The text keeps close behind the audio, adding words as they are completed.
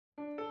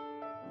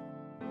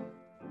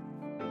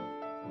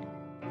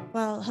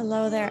Well,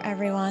 hello there,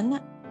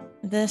 everyone.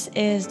 This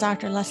is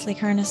Dr. Leslie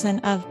Kernison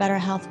of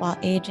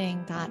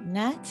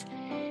BetterHealthWhileAging.net,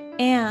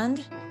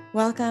 and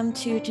welcome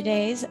to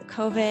today's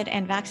COVID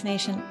and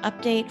vaccination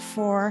update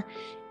for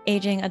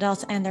aging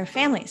adults and their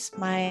families.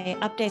 My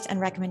updates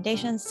and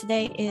recommendations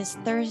today is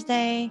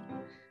Thursday,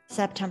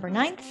 September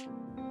 9th.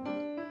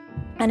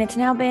 And it's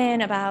now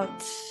been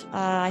about,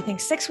 I think,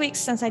 6 weeks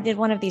since I did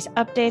one of these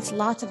updates,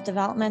 lots of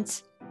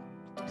developments.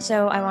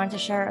 So I wanted to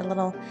share a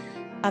little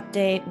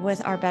update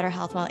with our Better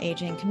Health While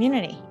Aging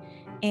community.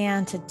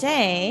 And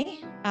today,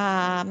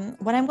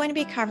 what I'm going to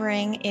be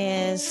covering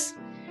is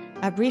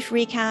a brief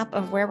recap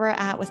of where we're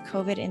at with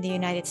COVID in the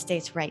United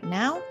States right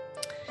now,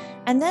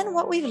 and then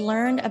what we've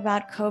learned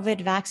about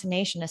COVID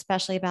vaccination,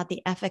 especially about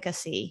the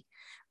efficacy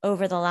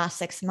over the last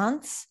 6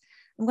 months.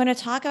 I'm going to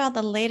talk about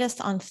the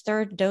latest on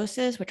third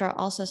doses, which are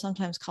also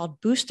sometimes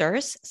called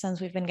boosters, since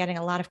we've been getting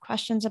a lot of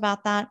questions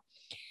about that.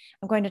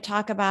 I'm going to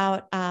talk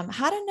about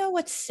how to know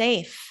what's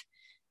safe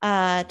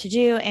to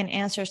do and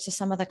answers to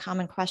some of the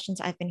common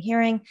questions I've been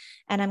hearing.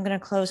 And I'm going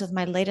to close with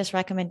my latest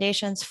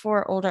recommendations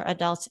for older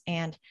adults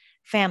and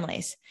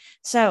families.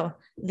 So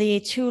the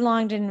too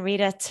long didn't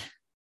read it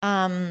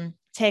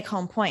take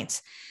home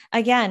points.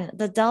 Again,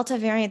 the Delta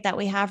variant that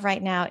we have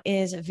right now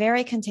is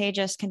very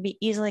contagious, can be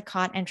easily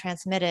caught and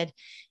transmitted,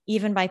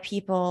 even by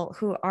people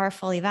who are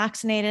fully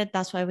vaccinated.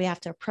 That's why we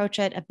have to approach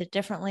it a bit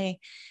differently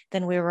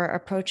than we were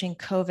approaching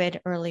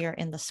COVID earlier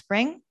in the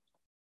spring.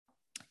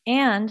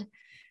 And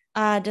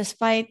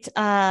despite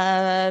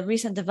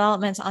recent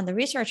developments on the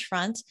research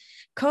front,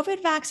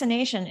 COVID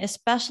vaccination,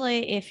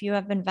 especially if you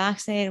have been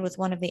vaccinated with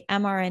one of the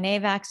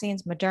mRNA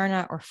vaccines,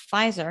 Moderna or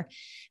Pfizer,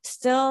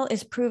 still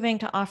is proving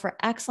to offer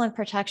excellent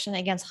protection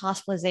against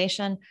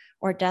hospitalization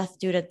or death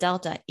due to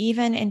Delta,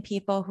 even in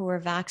people who were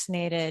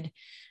vaccinated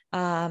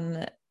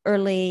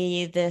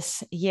early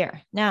this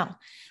year. Now,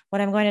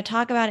 what I'm going to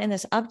talk about in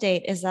this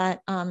update is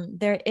that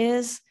there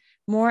is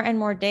more and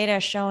more data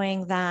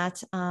showing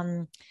that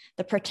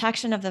the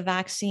protection of the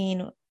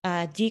vaccine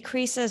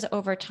decreases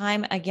over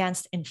time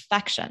against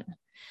infection.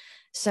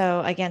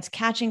 So against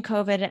catching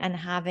COVID and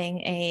having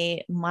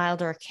a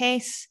milder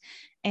case.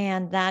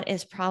 And that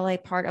is probably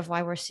part of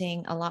why we're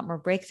seeing a lot more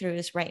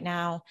breakthroughs right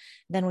now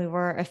than we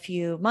were a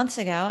few months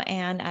ago.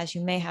 And as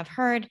you may have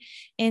heard,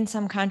 in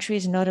some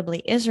countries,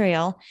 notably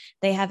Israel,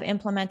 they have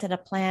implemented a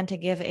plan to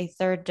give a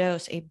third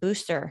dose, a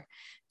booster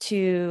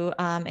to,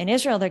 in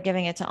Israel, they're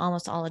giving it to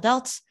almost all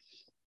adults.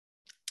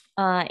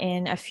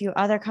 In a few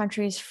other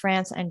countries,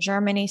 France and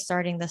Germany,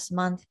 starting this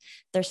month,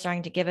 they're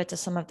starting to give it to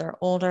some of their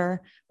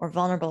older or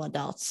vulnerable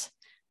adults.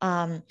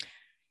 Now,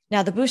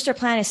 the booster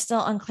plan is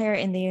still unclear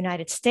in the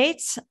United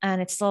States,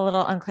 and it's still a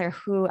little unclear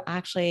who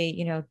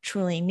actually,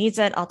 truly needs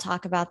it. I'll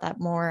talk about that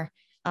more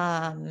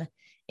in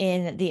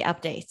the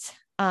updates.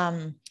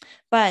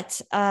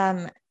 But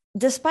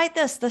despite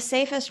this, the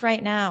safest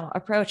right now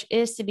approach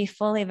is to be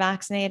fully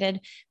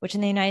vaccinated, which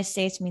in the United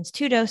States means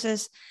 2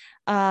 doses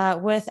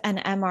with an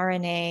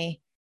mRNA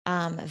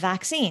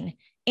vaccine.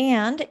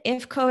 And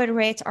if COVID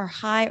rates are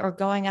high or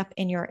going up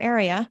in your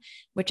area,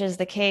 which is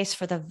the case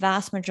for the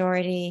vast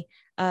majority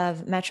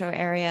of metro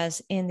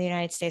areas in the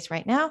United States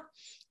right now,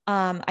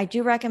 I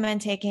do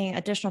recommend taking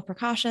additional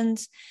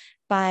precautions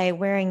by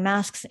wearing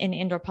masks in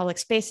indoor public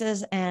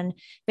spaces and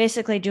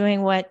basically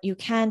doing what you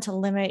can to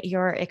limit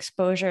your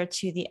exposure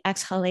to the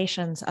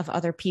exhalations of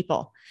other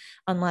people,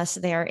 unless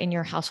they are in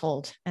your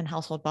household and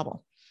household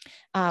bubble,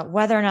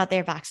 whether or not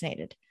they're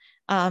vaccinated.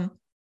 And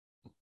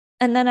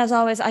then, as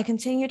always, I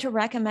continue to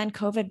recommend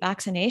COVID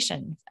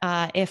vaccination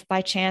if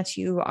by chance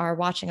you are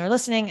watching or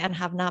listening and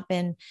have not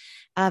been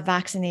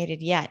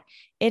vaccinated yet.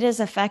 It is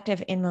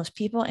effective in most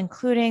people,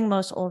 including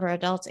most older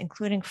adults,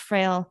 including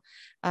frail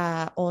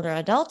older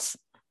adults,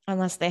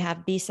 unless they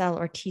have B cell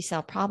or T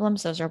cell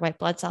problems. Those are white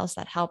blood cells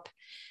that help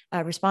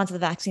respond to the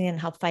vaccine and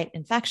help fight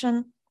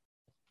infection.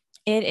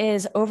 It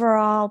is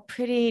overall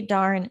pretty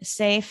darn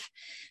safe.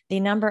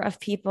 The number of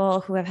people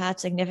who have had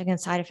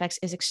significant side effects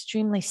is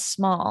extremely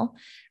small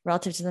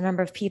relative to the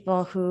number of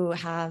people who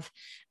have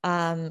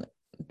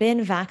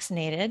been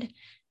vaccinated.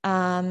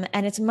 And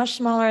it's much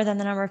smaller than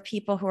the number of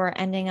people who are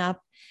ending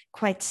up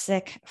quite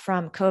sick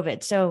from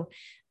COVID. So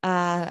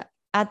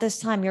at this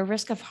time, your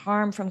risk of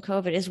harm from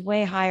COVID is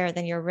way higher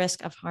than your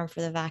risk of harm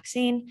for the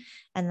vaccine.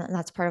 And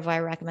that's part of why I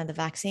recommend the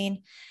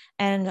vaccine.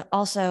 And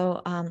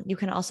also, you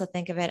can also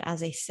think of it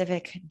as a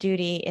civic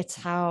duty. It's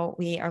how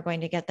we are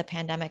going to get the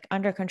pandemic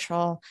under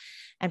control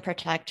and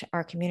protect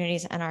our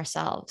communities and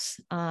ourselves.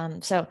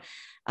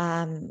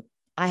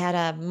 I had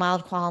a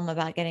mild qualm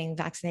about getting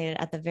vaccinated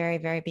at the very,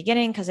 very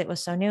beginning because it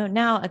was so new.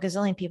 Now a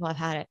gazillion people have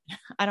had it.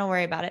 I don't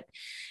worry about it.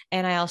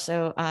 And I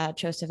also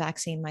chose to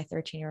vaccine my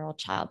 13-year-old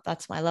child.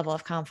 That's my level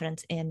of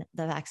confidence in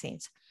the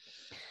vaccines.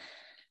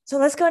 So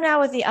let's go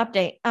now with the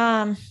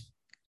update.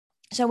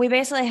 So we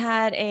basically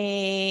had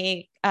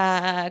a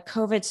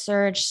COVID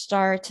surge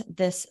start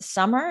this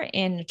summer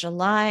in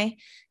July,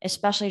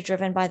 especially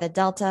driven by the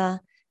Delta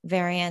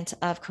variant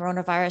of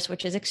coronavirus,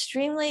 which is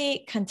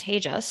extremely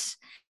contagious.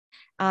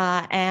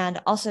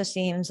 and also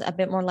seems a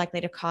bit more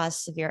likely to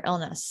cause severe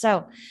illness.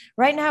 So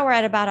right now we're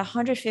at about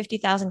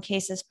 150,000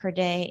 cases per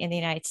day in the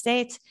United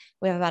States.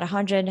 We have about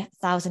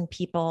 100,000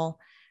 people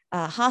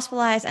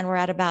hospitalized, and we're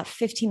at about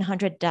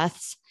 1,500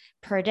 deaths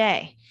per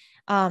day.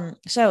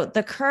 So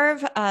the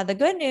curve, the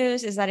good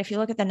news is that if you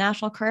look at the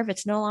national curve,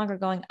 it's no longer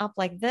going up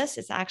like this.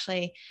 It's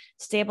actually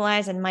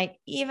stabilized and might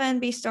even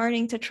be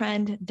starting to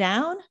trend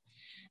down.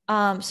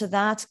 So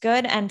that's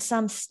good. And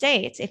some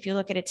states, if you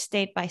look at it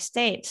state by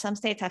state, some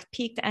states have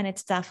peaked and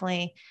it's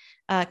definitely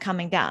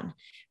coming down.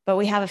 But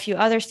we have a few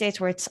other states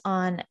where it's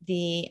on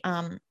the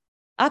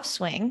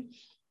upswing.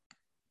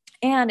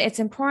 And it's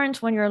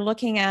important when you're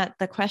looking at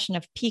the question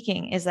of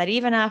peaking is that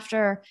even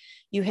after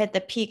you hit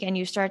the peak and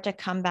you start to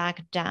come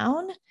back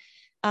down,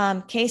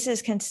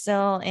 cases can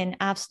still, in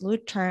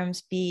absolute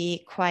terms,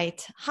 be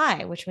quite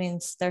high, which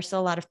means there's still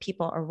a lot of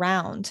people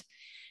around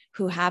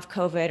who have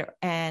COVID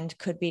and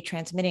could be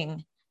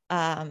transmitting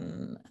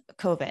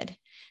COVID.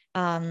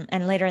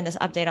 And later in this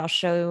update, I'll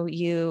show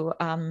you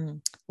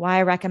why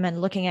I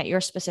recommend looking at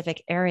your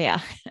specific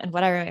area and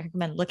what I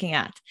recommend looking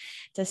at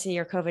to see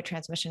your COVID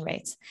transmission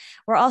rates.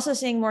 We're also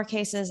seeing more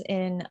cases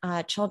in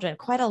children,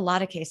 quite a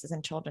lot of cases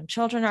in children.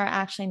 Children are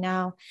actually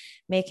now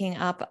making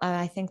up,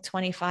 I think,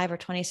 25 or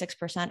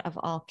 26% of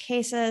all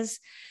cases.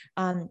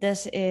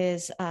 This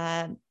is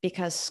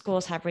because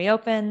schools have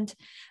reopened.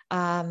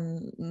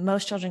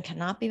 Most children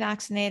cannot be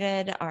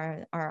vaccinated,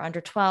 are under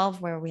 12,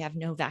 where we have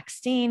no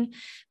vaccine.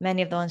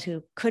 Many of the ones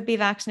who could be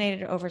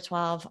vaccinated over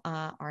 12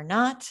 are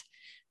not,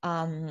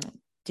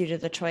 due to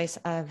the choice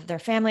of their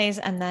families.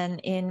 And then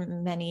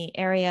in many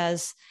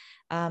areas,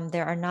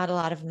 there are not a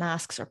lot of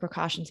masks or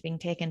precautions being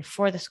taken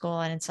for the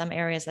school. And in some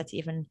areas, that's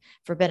even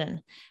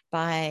forbidden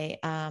by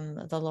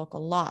the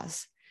local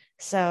laws.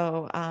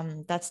 So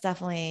that's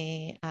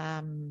definitely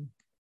a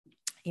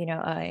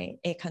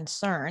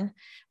concern.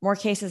 More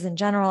cases in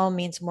general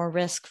means more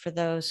risk for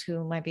those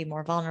who might be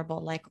more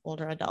vulnerable, like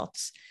older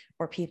adults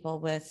or people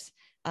with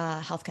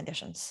health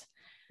conditions.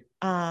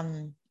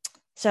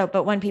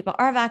 But when people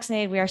are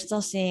vaccinated, we are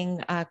still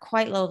seeing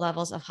quite low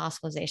levels of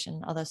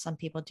hospitalization, although some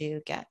people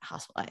do get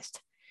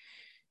hospitalized.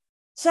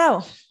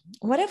 So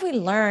what have we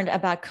learned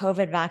about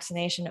COVID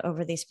vaccination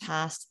over these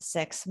past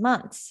 6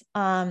 months?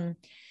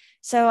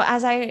 So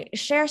as I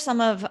share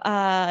some of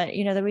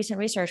the recent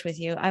research with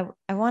you,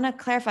 I want to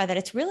clarify that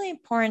it's really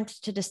important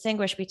to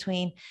distinguish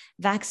between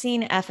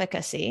vaccine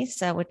efficacy,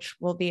 so which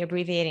we'll be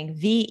abbreviating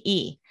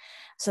VE.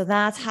 So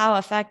that's how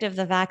effective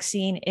the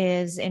vaccine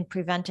is in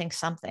preventing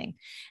something.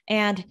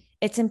 And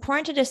it's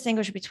important to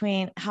distinguish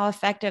between how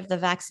effective the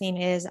vaccine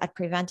is at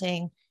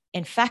preventing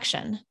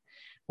infection,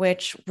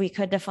 which we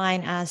could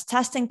define as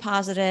testing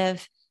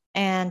positive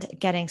and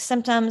getting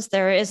symptoms.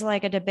 There is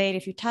like a debate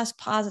if you test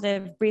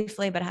positive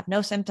briefly but have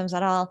no symptoms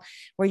at all,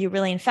 were you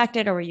really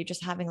infected or were you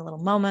just having a little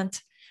moment?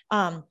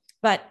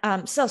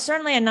 So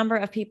certainly a number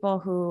of people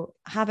who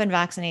have been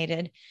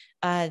vaccinated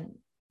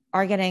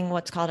are getting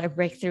what's called a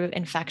breakthrough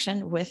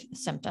infection with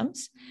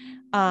symptoms,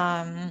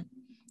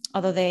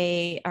 although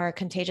they are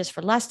contagious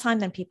for less time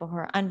than people who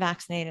are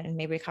unvaccinated and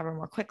may recover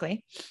more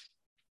quickly.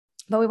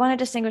 But we want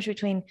to distinguish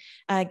between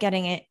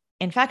getting an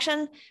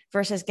infection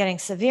versus getting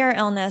severe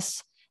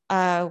illness,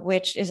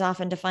 which is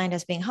often defined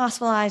as being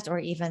hospitalized or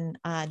even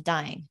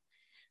dying.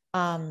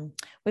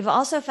 We've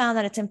also found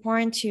that it's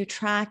important to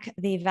track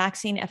the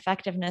vaccine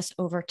effectiveness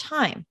over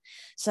time.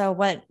 So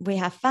what we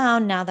have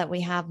found now that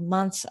we have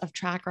months of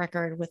track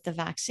record with the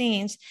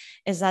vaccines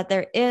is that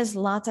there is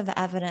lots of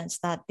evidence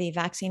that the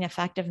vaccine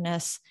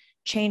effectiveness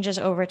changes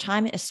over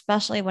time,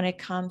 especially when it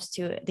comes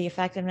to the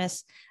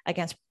effectiveness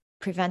against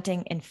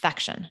preventing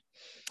infection.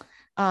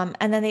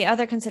 And then the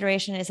other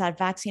consideration is that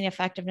vaccine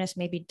effectiveness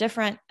may be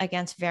different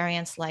against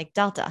variants like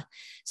Delta.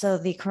 So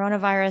the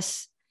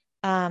coronavirus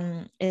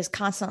is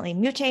constantly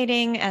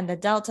mutating, and the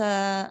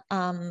Delta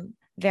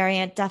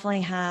variant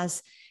definitely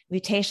has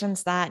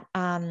mutations that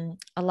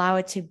allow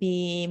it to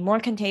be more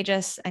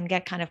contagious and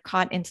get kind of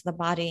caught into the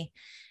body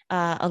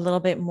a little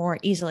bit more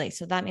easily.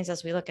 So that means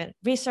as we look at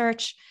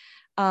research,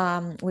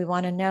 we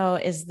want to know,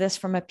 is this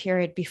from a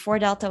period before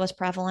Delta was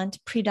prevalent,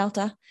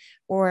 pre-Delta,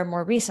 or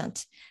more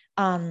recent?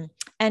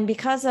 And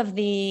because of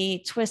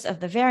the twist of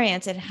the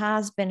variants, it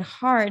has been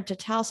hard to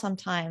tell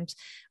sometimes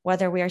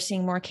whether we are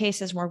seeing more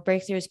cases, more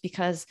breakthroughs,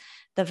 because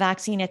the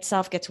vaccine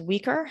itself gets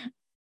weaker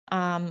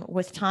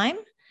with time,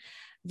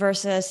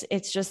 versus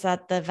it's just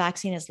that the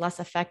vaccine is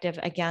less effective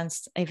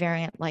against a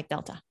variant like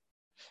Delta.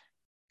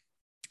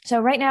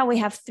 So right now we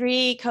have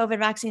 3 COVID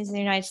vaccines in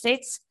the United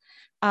States.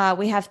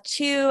 We have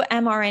 2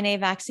 mRNA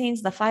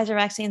vaccines, the Pfizer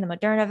vaccine, the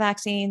Moderna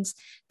vaccines.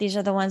 These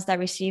are the ones that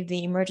received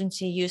the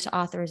emergency use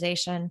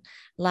authorization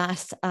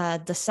last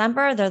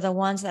December. They're the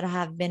ones that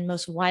have been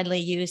most widely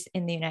used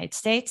in the United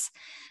States.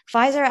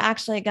 Pfizer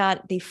actually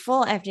got the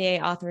full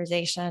FDA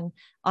authorization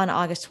on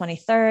August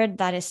 23rd.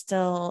 That is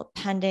still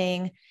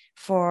pending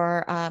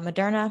for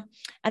Moderna.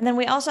 And then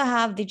we also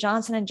have the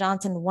Johnson &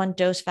 Johnson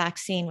 1-dose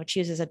vaccine, which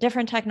uses a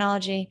different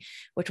technology,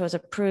 which was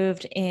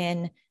approved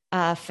in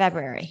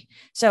February.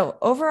 So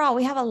overall,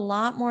 we have a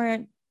lot more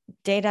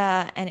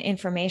data and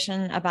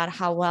information about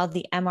how well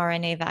the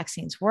mRNA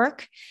vaccines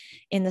work.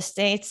 In the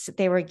States,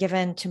 they were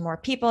given to more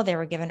people, they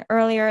were given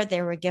earlier,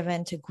 they were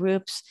given to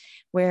groups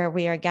where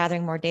we are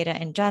gathering more data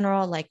in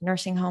general, like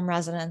nursing home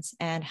residents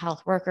and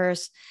health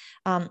workers.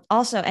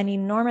 Also, an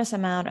enormous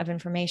amount of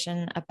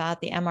information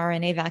about the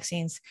mRNA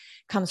vaccines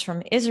comes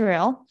from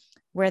Israel,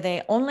 where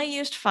they only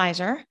used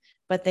Pfizer,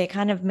 but they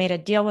kind of made a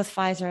deal with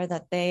Pfizer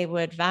that they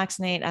would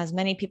vaccinate as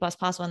many people as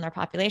possible in their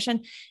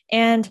population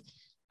and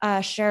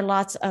share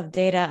lots of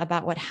data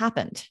about what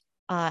happened.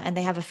 And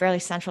they have a fairly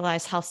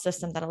centralized health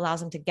system that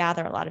allows them to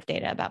gather a lot of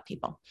data about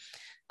people.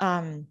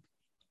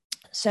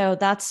 So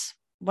that's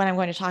what I'm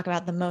going to talk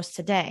about the most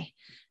today.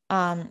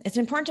 It's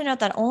important to note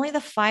that only the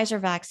Pfizer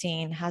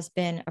vaccine has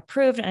been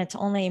approved, and it's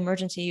only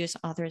emergency use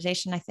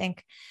authorization, I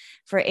think,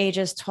 for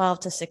ages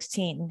 12 to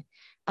 16.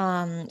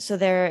 So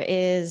there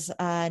is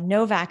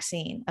no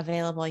vaccine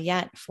available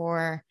yet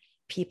for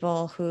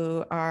people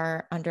who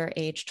are under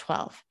age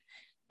 12.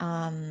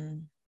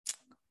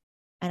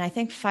 And I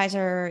think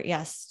Pfizer,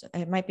 yes,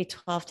 it might be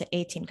 12 to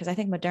 18, because I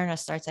think Moderna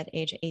starts at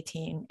age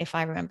 18, if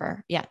I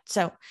remember. Yeah,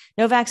 so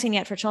no vaccine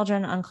yet for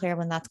children, unclear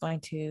when that's going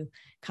to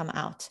come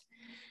out.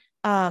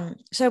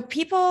 So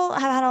people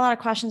have had a lot of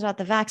questions about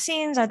the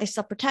vaccines. Are they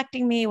still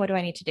protecting me? What do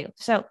I need to do?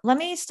 So let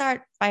me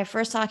start by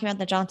first talking about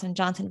the Johnson &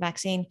 Johnson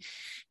vaccine,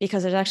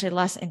 because there's actually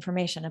less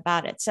information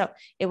about it. So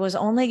it was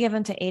only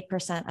given to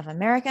 8% of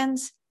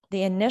Americans.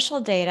 The initial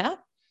data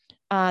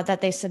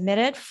that they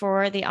submitted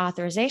for the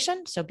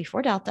authorization, so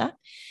before Delta,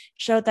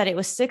 showed that it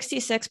was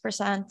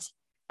 66%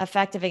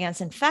 effective against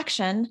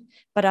infection,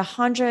 but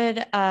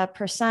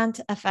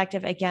 100%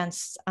 effective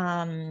against,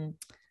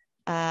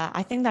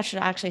 I think that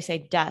should actually say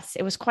deaths.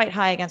 It was quite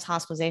high against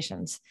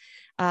hospitalizations.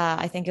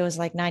 I think it was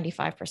like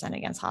 95%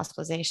 against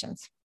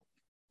hospitalizations.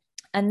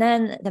 And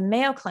then the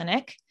Mayo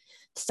Clinic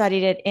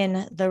studied it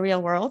in the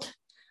real world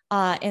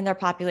in their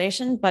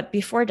population, but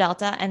before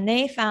Delta, and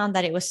they found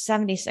that it was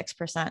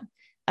 76%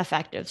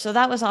 effective. So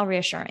that was all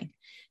reassuring.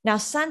 Now,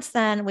 since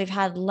then, we've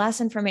had less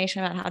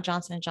information about how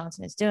Johnson &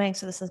 Johnson is doing.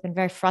 So this has been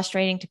very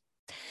frustrating to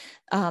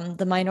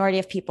the minority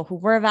of people who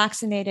were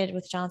vaccinated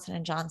with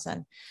Johnson &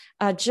 Johnson.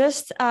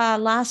 Just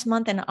last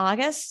month in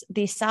August,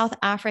 the South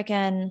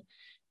African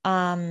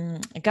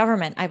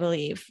government, I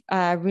believe,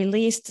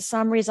 released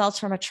some results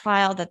from a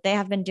trial that they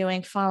have been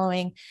doing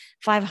following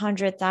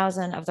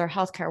 500,000 of their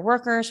healthcare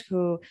workers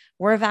who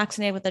were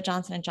vaccinated with the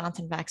Johnson &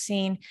 Johnson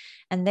vaccine.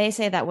 And they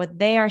say that what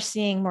they are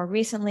seeing more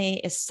recently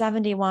is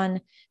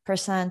 71%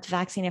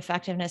 vaccine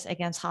effectiveness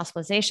against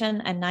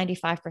hospitalization and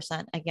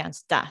 95%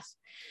 against death.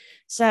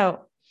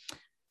 So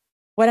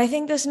what I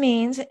think this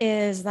means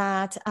is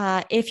that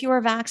if you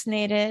are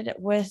vaccinated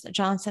with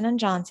Johnson &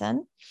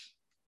 Johnson,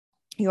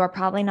 you are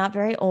probably not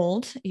very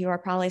old. You are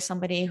probably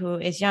somebody who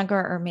is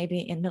younger or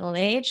maybe in middle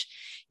age.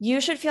 You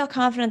should feel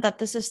confident that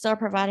this is still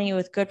providing you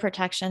with good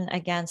protection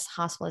against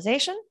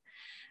hospitalization.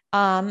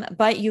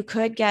 But you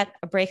could get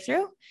a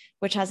breakthrough,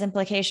 which has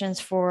implications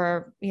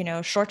for,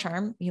 short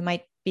term. You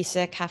might be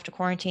sick, have to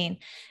quarantine,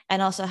 and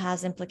also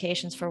has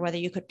implications for whether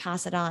you could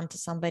pass it on to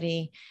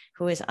somebody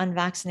who is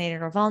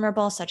unvaccinated or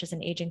vulnerable, such as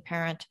an aging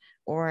parent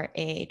or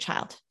a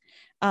child.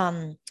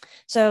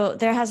 So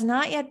there has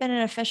not yet been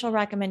an official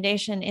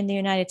recommendation in the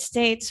United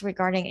States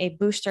regarding a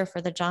booster for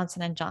the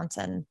Johnson &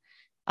 Johnson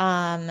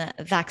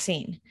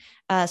vaccine.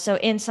 So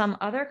in some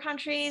other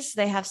countries,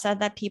 they have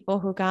said that people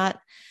who got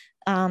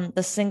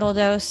the single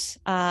dose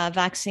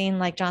vaccine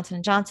like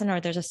Johnson & Johnson, or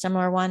there's a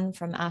similar one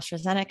from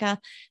AstraZeneca,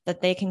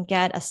 that they can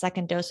get a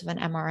second dose of an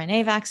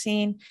mRNA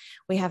vaccine.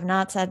 We have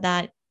not said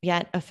that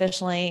yet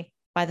officially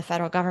by the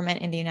federal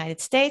government in the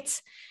United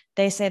States.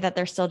 They say that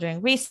they're still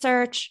doing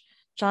research.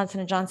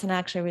 Johnson & Johnson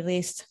actually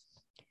released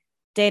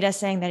data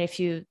saying that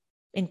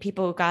in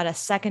people who got a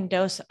second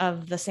dose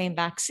of the same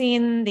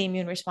vaccine, the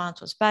immune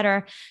response was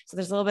better. So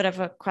there's a little bit of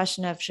a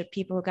question of, should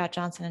people who got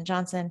Johnson &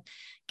 Johnson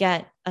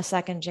get a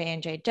second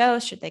J&J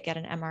dose? Should they get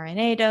an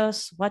mRNA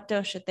dose? What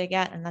dose should they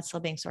get? And that's still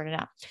being sorted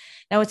out.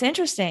 Now, what's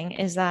interesting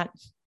is that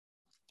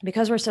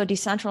because we're so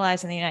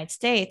decentralized in the United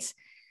States,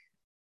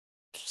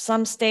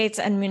 some states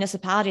and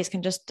municipalities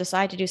can just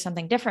decide to do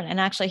something different. And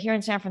actually here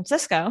in San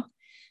Francisco,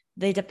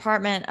 the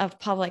Department of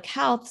Public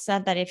Health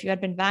said that if you had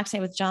been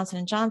vaccinated with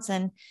Johnson &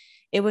 Johnson,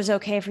 it was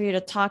okay for you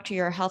to talk to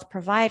your health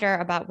provider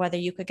about whether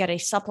you could get a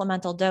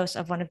supplemental dose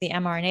of one of the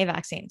mRNA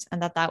vaccines,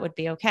 and that would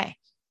be okay.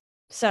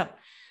 So,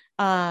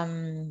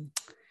 so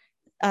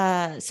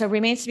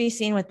remains to be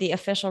seen what the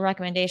official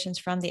recommendations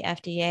from the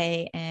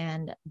FDA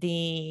and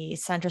the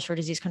Centers for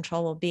Disease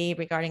Control will be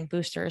regarding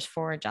boosters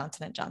for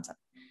Johnson & Johnson.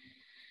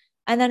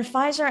 And then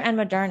Pfizer and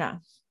Moderna.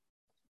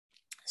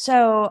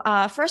 So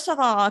first of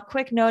all, a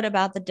quick note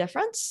about the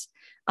difference.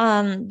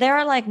 There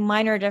are like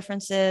minor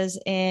differences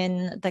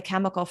in the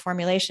chemical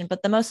formulation,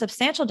 but the most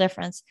substantial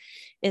difference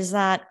is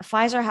that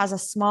Pfizer has a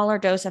smaller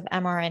dose of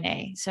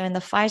mRNA. So in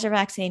the Pfizer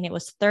vaccine, it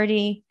was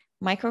 30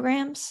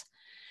 micrograms,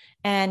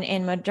 and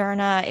in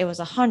Moderna, it was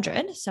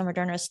 100. So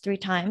Moderna is 3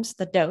 times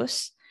the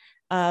dose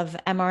of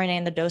mRNA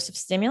and the dose of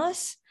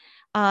stimulus.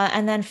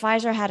 And then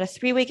Pfizer had a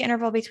 3-week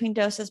interval between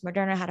doses.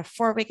 Moderna had a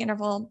 4-week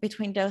interval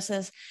between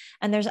doses.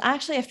 And there's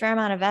actually a fair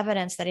amount of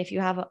evidence that if you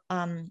have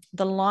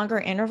the longer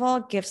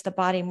interval, gives the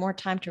body more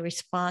time to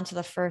respond to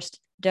the first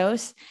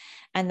dose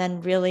and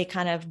then really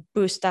kind of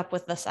boost up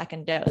with the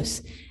second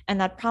dose. And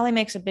that probably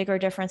makes a bigger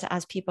difference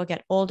as people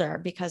get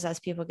older, because as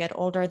people get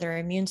older, their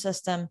immune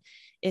system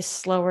is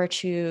slower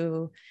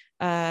to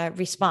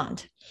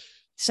respond.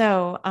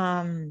 So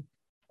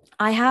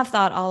I have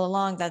thought all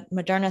along that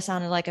Moderna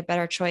sounded like a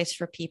better choice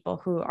for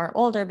people who are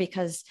older,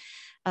 because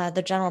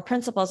the general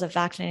principles of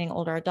vaccinating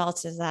older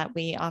adults is that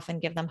we often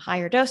give them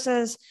higher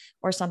doses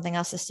or something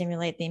else to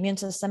stimulate the immune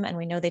system, and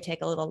we know they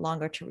take a little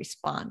longer to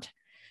respond.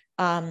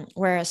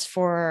 Whereas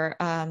for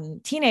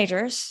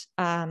teenagers,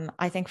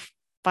 I think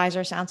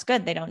Pfizer sounds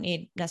good. They don't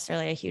need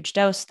necessarily a huge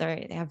dose.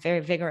 They have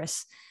very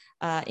vigorous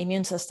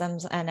immune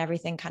systems, and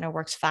everything kind of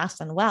works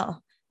fast and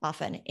well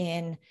often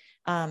in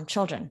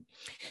children.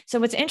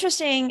 So what's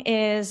interesting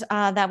is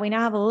that we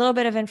now have a little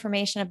bit of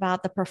information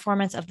about the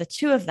performance of the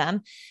two of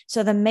them.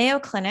 So the Mayo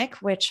Clinic,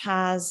 which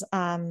has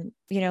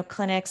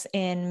clinics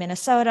in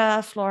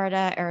Minnesota,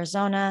 Florida,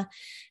 Arizona,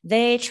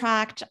 they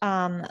tracked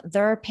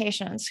their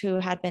patients who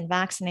had been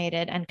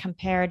vaccinated and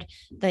compared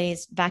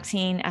these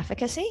vaccine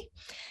efficacy.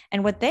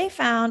 And what they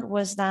found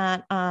was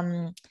that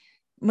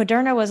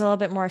Moderna was a little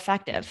bit more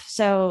effective.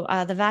 So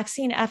the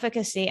vaccine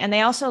efficacy, and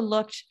they also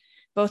looked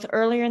both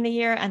earlier in the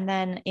year and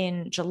then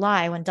in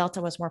July when Delta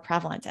was more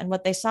prevalent. And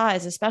what they saw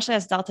is, especially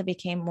as Delta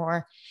became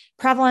more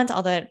prevalent,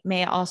 although it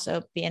may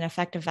also be an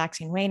effective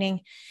vaccine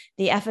waning,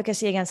 the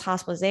efficacy against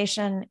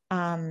hospitalization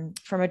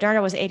for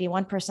Moderna was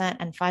 81%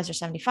 and Pfizer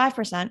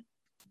 75%.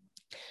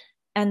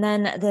 And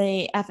then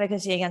the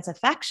efficacy against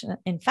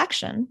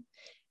infection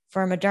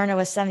for Moderna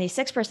was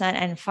 76%,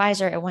 and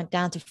Pfizer, it went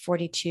down to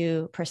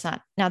 42%.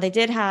 Now, they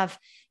did have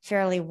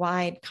fairly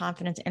wide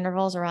confidence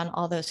intervals around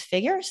all those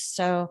figures.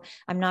 So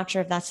I'm not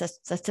sure if that's a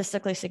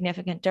statistically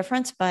significant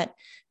difference, but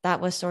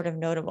that was sort of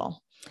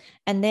notable.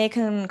 And they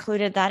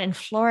concluded that in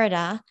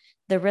Florida,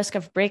 the risk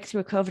of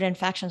breakthrough COVID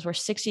infections were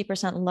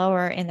 60%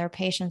 lower in their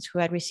patients who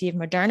had received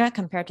Moderna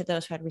compared to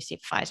those who had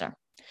received Pfizer.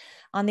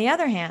 On the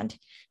other hand,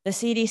 the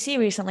CDC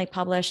recently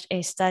published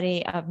a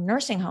study of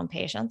nursing home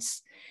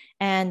patients,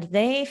 and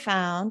they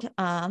found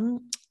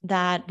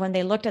that when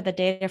they looked at the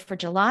data for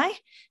July,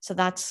 so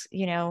that's,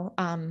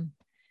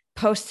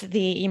 post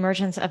the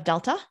emergence of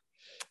Delta,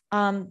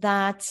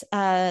 that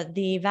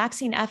the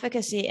vaccine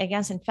efficacy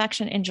against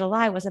infection in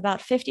July was about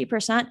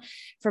 50%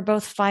 for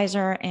both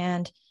Pfizer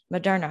and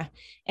Moderna.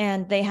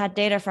 And they had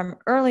data from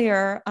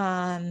earlier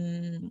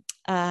in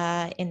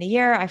the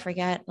year. I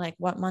forget like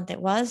what month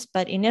it was,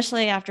 but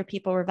initially after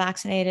people were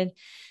vaccinated,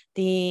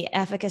 the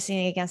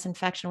efficacy against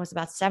infection was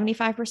about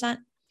 75%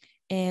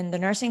 in the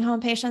nursing home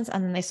patients.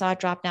 And then they saw it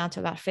drop down to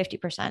about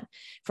 50%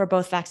 for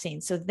both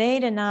vaccines. So they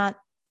did not,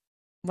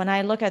 when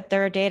I look at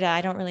their data,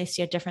 I don't really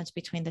see a difference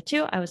between the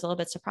two. I was a little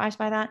bit surprised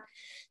by that.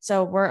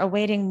 So we're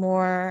awaiting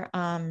more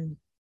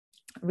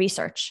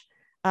research.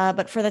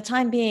 But for the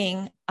time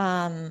being,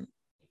 I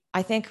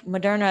think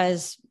Moderna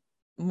is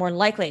more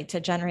likely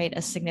to generate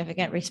a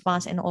significant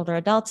response in older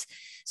adults.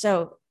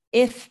 So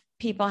if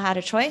people had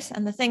a choice,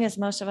 and the thing is,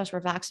 most of us were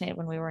vaccinated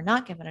when we were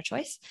not given a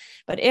choice,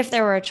 but if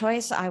there were a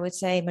choice, I would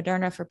say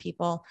Moderna for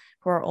people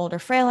who are older,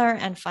 frailer,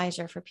 and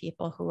Pfizer for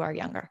people who are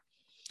younger.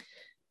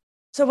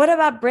 So what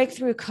about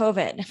breakthrough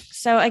COVID?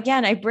 So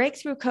again, a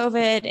breakthrough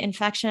COVID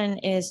infection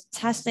is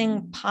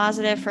testing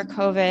positive for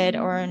COVID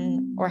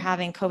or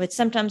having COVID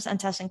symptoms and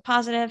testing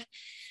positive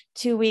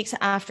 2 weeks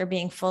after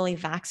being fully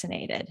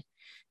vaccinated.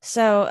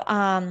 So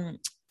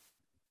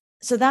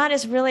that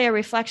is really a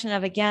reflection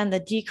of, again, the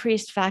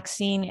decreased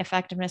vaccine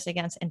effectiveness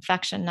against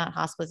infection, not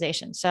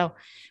hospitalization. So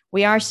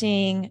we are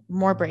seeing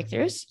more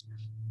breakthroughs.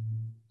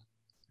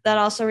 That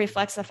also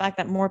reflects the fact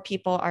that more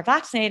people are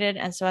vaccinated.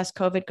 And so as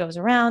COVID goes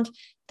around,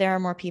 there are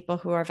more people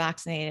who are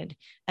vaccinated,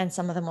 and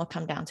some of them will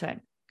come down to it.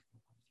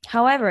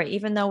 However,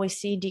 even though we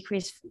see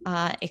decreased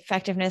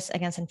effectiveness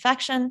against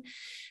infection,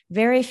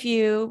 very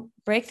few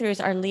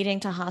breakthroughs are leading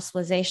to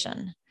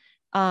hospitalization.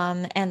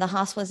 And the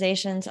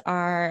hospitalizations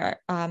are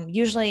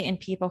usually in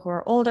people who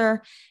are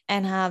older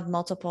and have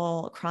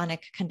multiple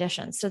chronic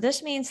conditions. So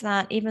this means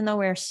that even though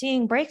we're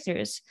seeing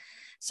breakthroughs,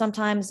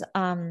 sometimes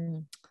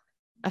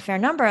a fair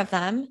number of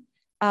them,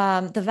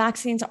 the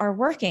vaccines are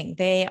working.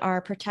 They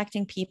are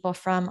protecting people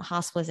from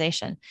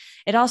hospitalization.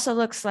 It also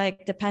looks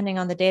like, depending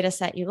on the data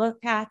set you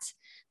look at,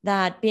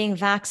 that being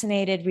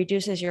vaccinated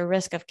reduces your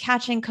risk of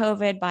catching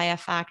COVID by a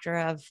factor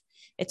of,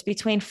 it's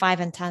between 5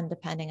 and 10,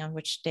 depending on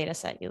which data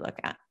set you look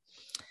at.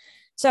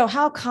 So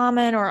how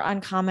common or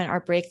uncommon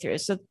are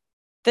breakthroughs? So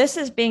this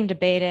is being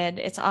debated.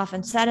 It's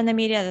often said in the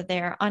media that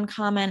they are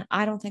uncommon.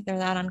 I don't think they're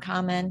that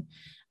uncommon.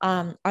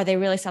 Are they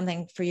really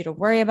something for you to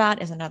worry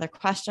about is another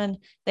question.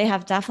 They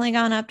have definitely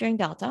gone up during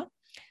Delta.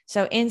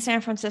 So in San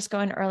Francisco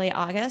in early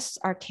August,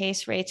 our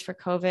case rates for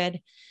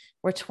COVID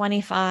were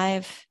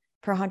 25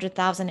 per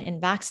 100,000 in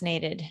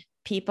vaccinated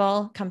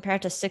people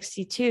compared to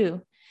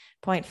 62.5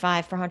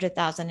 per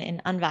 100,000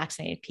 in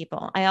unvaccinated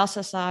people. I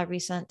also saw a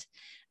recent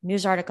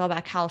news article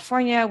about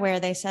California where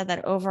they said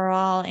that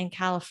overall in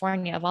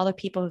California, of all the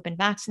people who've been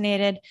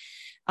vaccinated,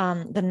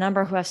 the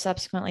number who have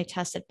subsequently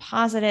tested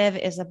positive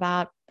is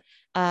about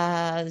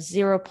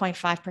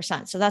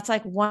 0.5%. So that's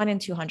like 1 in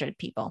 200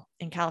 people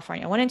in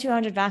California. 1 in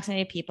 200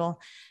 vaccinated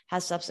people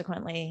has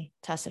subsequently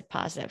tested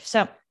positive.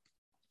 So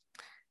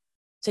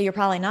you're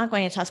probably not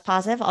going to test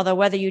positive, although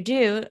whether you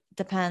do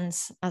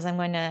depends, as I'm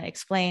going to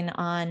explain,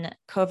 on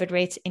COVID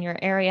rates in your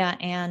area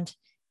and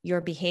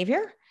your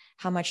behavior,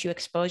 how much you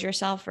expose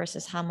yourself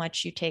versus how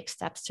much you take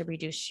steps to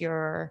reduce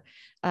your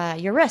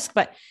risk.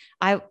 But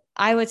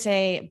I would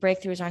say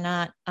breakthroughs are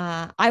not,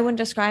 I wouldn't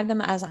describe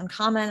them as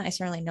uncommon. I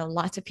certainly know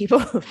lots of people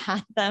who've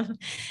had them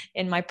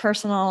in my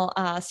personal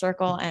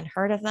circle and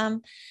heard of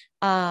them.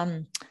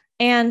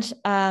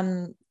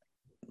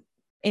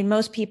 In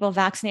most people,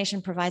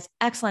 vaccination provides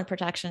excellent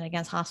protection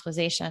against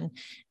hospitalization.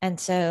 And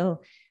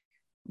so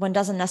one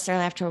doesn't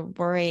necessarily have to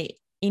worry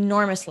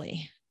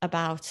enormously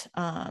about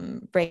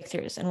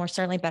breakthroughs, and we're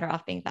certainly better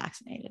off being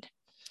vaccinated.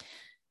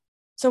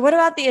 So what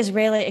about the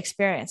Israeli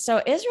experience?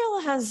 So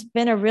Israel has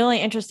been a really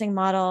interesting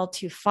model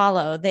to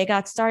follow. They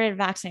got started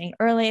vaccinating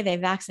early. They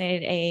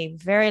vaccinated a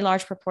very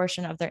large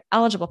proportion of their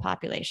eligible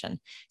population,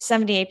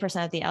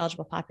 78% of the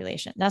eligible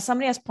population. Now,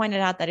 somebody has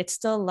pointed out that it's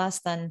still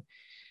less than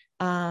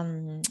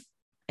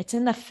it's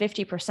in the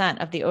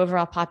 50% of the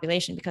overall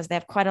population because they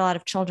have quite a lot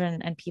of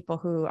children and people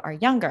who are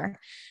younger,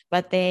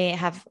 but they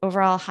have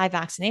overall high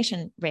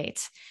vaccination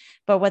rates.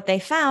 But what they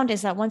found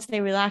is that once they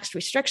relaxed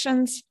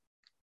restrictions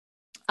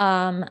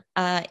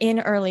in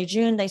early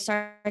June, they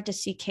started to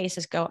see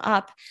cases go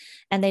up,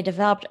 and they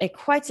developed a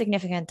quite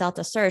significant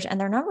Delta surge,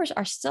 and their numbers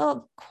are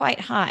still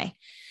quite high.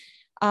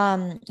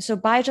 So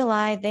by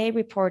July, they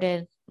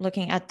reported,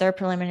 looking at their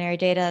preliminary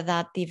data,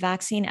 that the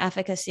vaccine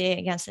efficacy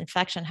against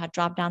infection had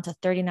dropped down to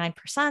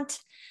 39%.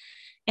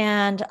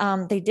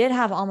 And they did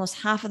have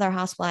almost half of their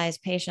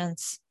hospitalized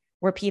patients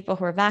were people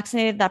who were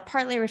vaccinated. That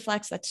partly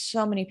reflects that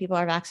so many people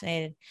are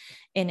vaccinated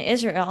in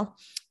Israel,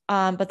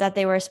 but that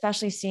they were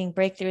especially seeing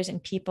breakthroughs in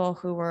people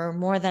who were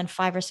more than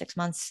 5 or 6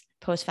 months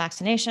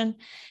post-vaccination,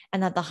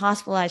 and that the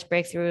hospitalized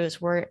breakthroughs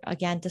were,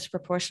 again,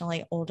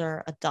 disproportionately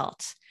older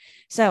adults.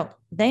 So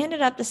they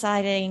ended up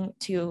deciding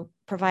to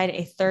provide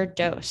a third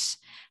dose,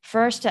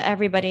 first to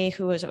everybody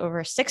who was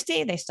over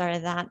 60. They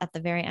started that at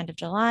the very end of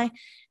July,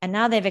 and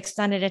now they've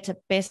extended it to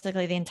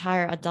basically the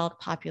entire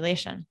adult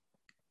population.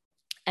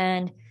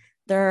 And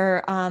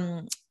their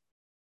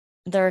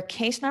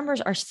case numbers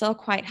are still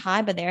quite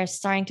high, but they're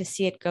starting to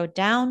see it go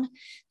down.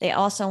 They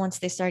also, once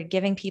they started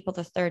giving people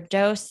the third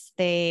dose,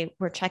 they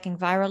were checking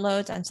viral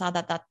loads and saw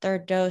that that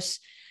third dose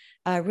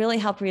really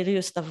helped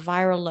reduce the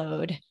viral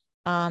load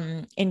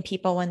in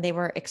people when they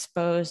were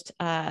exposed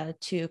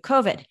to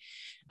COVID.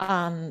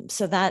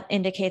 So that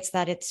indicates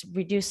that it's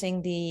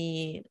reducing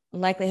the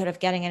likelihood of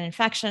getting an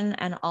infection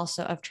and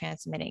also of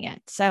transmitting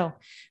it. So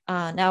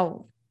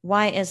now,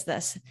 why is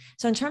this?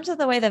 So in terms of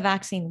the way the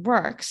vaccine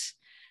works,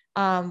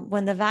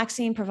 when the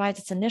vaccine provides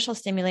its initial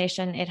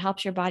stimulation, it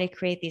helps your body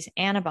create these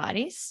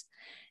antibodies.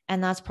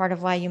 And that's part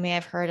of why you may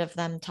have heard of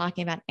them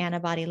talking about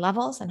antibody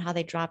levels and how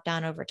they drop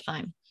down over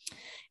time.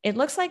 It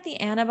looks like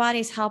the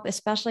antibodies help,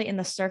 especially in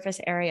the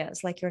surface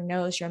areas like your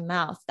nose, your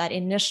mouth, that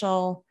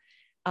initial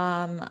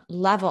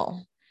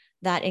level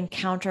that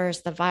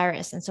encounters the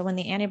virus. And so when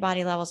the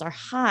antibody levels are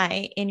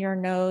high in your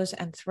nose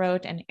and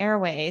throat and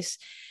airways,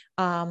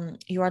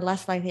 you are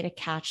less likely to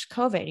catch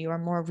COVID. You are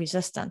more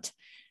resistant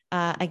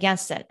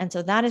against it. And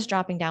so that is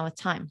dropping down with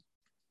time.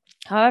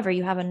 However,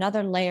 you have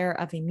another layer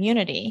of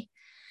immunity,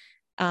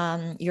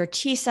 your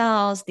T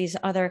cells, these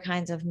other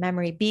kinds of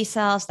memory B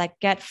cells that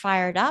get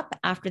fired up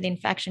after the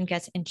infection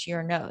gets into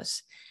your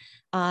nose.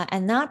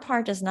 And that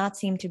part does not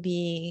seem to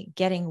be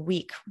getting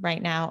weak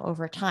right now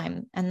over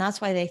time. And that's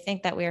why they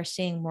think that we are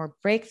seeing more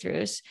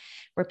breakthroughs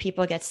where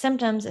people get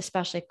symptoms,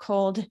 especially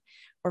cold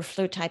or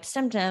flu type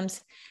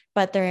symptoms,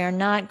 but they are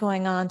not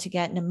going on to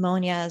get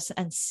pneumonias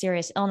and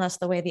serious illness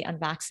the way the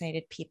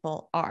unvaccinated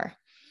people are.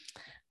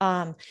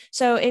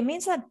 So it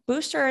means that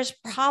boosters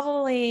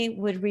probably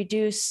would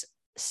reduce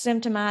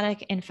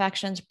symptomatic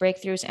infections,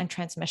 breakthroughs, and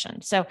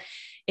transmission. So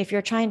if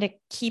you're trying to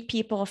keep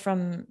people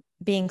from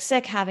being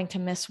sick, having to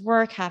miss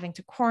work, having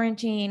to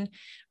quarantine,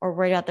 or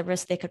worried about the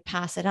risk they could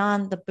pass it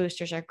on, the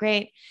boosters are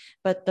great,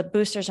 but the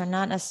boosters are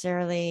not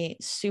necessarily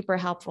super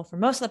helpful for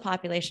most of the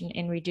population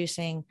in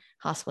reducing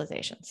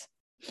hospitalizations.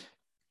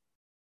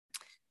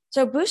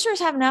 So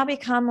boosters have now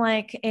become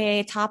like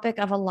a topic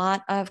of a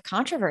lot of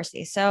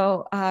controversy.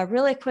 So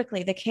really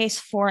quickly, the case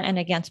for and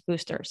against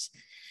boosters.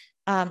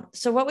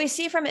 So what we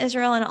see from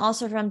Israel and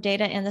also from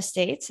data in the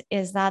States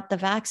is that the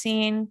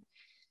vaccine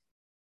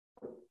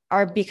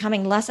are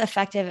becoming less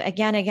effective,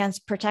 again,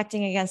 against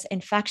protecting against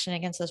infection,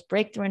 against those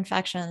breakthrough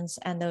infections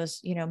and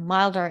those,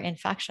 milder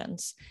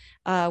infections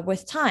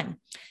with time.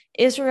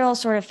 Israel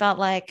sort of felt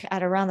like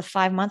at around the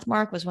 5-month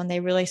mark was when they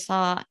really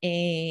saw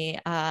a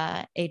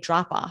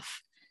drop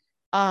off.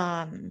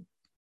 Now,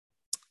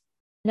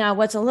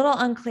 what's a little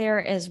unclear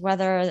is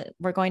whether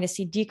we're going to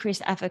see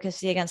decreased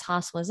efficacy against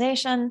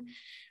hospitalization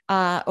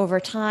over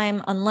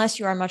time, unless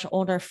you are much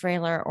older,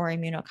 frailer, or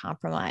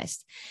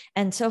immunocompromised.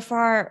 And so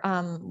far,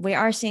 we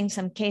are seeing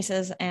some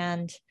cases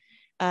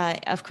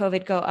of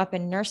COVID go up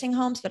in nursing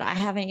homes, but I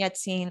haven't yet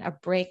seen a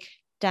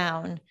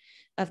breakdown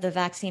of the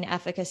vaccine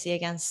efficacy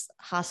against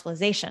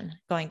hospitalization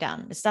going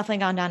down. It's definitely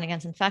gone down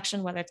against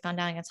infection. Whether it's gone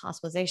down against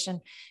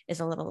hospitalization is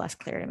a little less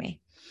clear to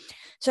me.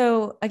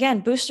 So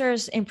again,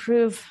 boosters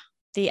improve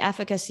the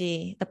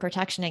efficacy, the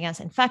protection against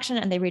infection,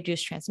 and they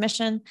reduce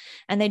transmission.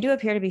 And they do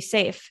appear to be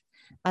safe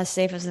as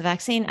the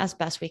vaccine as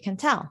best we can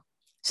tell.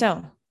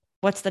 So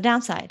what's the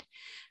downside?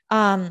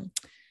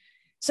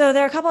 So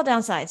there are a couple of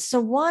downsides. So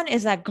one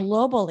is that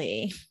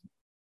globally,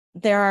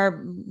 there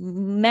are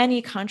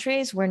many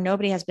countries where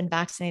nobody has been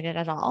vaccinated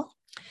at all.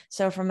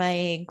 So from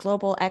a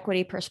global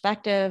equity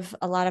perspective,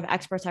 a lot of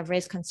experts have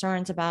raised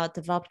concerns about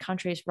developed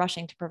countries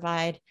rushing to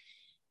provide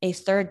a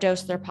third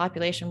dose to their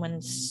population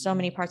when so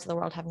many parts of the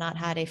world have not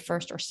had a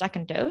first or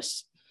second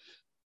dose.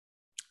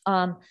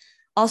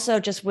 Also,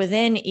 just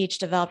within each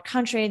developed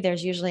country,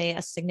 there's usually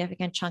a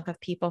significant chunk of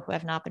people who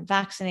have not been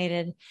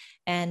vaccinated,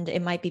 and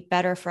it might be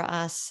better for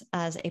us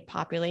as a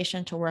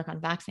population to work on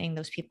vaccinating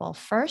those people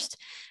first,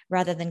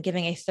 rather than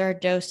giving a third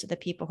dose to the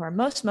people who are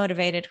most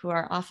motivated, who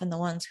are often the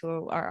ones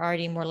who are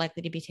already more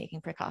likely to be taking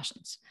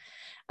precautions.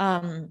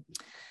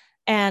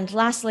 And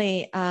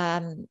lastly,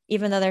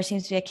 even though there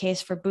seems to be a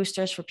case for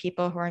boosters for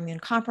people who are immune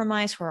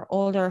compromised, who are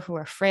older, who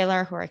are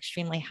frailer, who are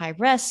extremely high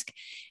risk,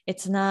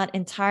 it's not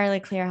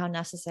entirely clear how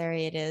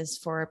necessary it is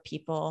for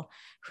people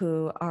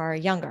who are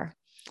younger.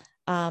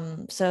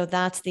 So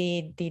that's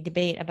the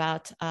debate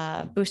about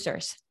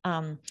boosters.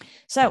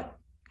 So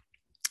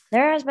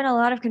there has been a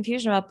lot of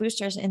confusion about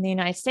boosters in the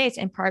United States,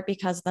 in part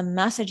because the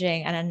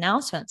messaging and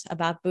announcements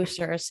about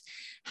boosters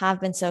have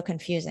been so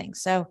confusing.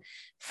 So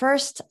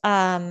first,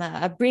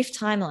 a brief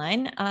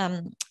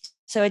timeline.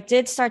 So it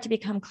did start to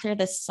become clear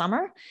this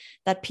summer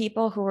that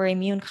people who were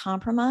immune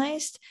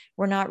compromised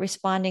were not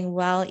responding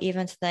well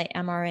even to the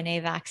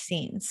mRNA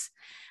vaccines.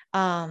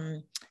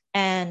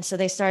 And so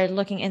they started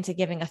looking into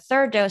giving a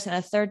third dose, and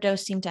a third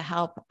dose seemed to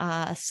help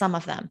some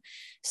of them.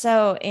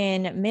 So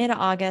in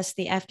mid-August,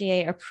 the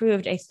FDA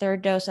approved a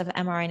third dose of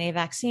mRNA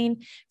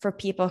vaccine for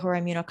people who are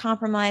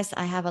immunocompromised.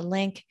 I have a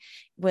link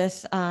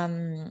with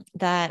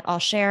that I'll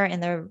share in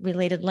the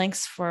related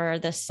links for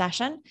this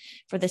session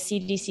for the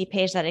CDC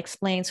page that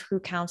explains who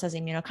counts as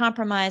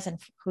immunocompromised and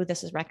who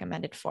this is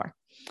recommended for.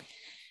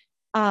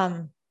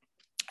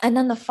 And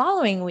then the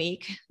following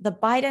week, the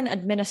Biden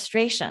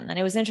administration, and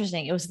it was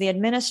interesting, it was the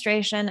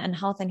administration and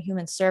Health and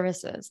Human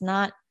Services,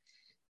 not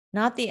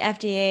the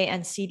FDA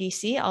and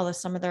CDC, although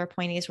some of their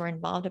appointees were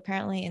involved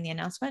apparently in the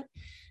announcement.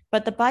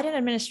 But the Biden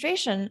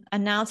administration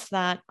announced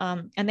that,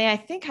 and they, I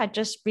think, had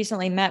just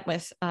recently met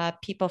with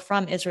people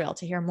from Israel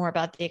to hear more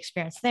about the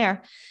experience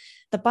there.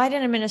 The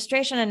Biden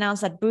administration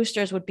announced that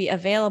boosters would be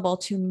available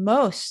to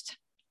most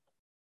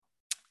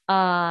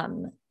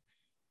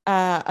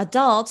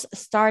adults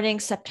starting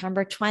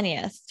September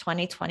 20th,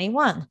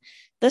 2021.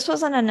 This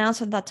was an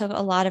announcement that took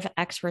a lot of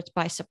experts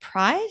by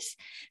surprise.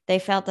 They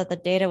felt that the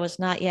data was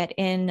not yet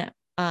in,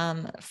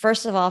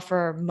 first of all,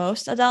 for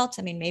most adults.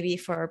 I mean, maybe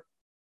for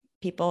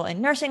people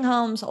in nursing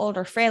homes,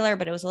 older, frailer,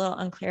 but it was a little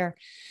unclear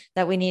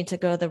that we need to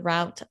go the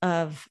route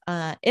of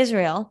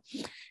Israel.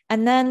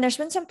 And then there's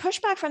been some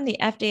pushback from the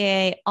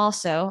FDA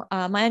also.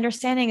 My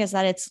understanding is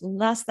that it's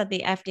less that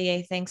the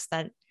FDA thinks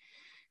that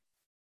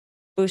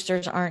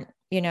boosters aren't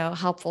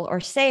helpful or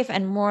safe,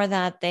 and more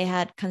that they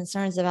had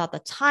concerns about the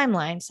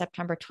timeline,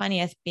 September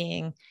 20th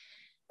being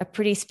a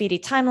pretty speedy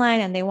timeline,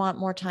 and they want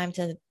more time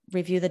to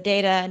review the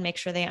data and make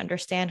sure they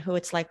understand who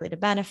it's likely to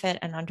benefit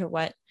and under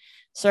what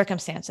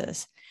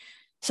circumstances.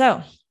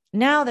 So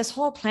now this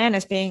whole plan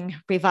is being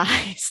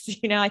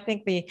revised. I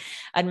think the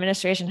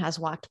administration has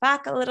walked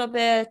back a little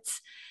bit.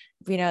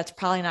 It's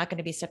probably not going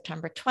to be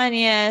September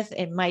 20th.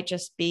 It might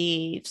just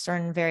be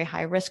certain very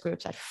high risk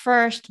groups at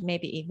first.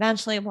 Maybe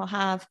eventually we'll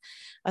have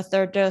a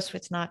third dose.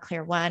 It's not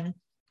clear when.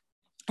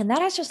 And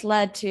that has just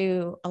led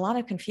to a lot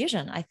of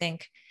confusion, I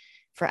think,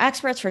 for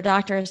experts, for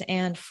doctors,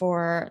 and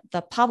for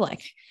the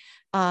public.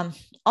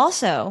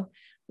 Also,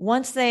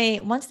 once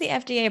the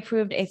FDA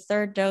approved a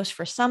third dose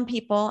for some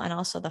people, and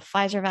also the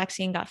Pfizer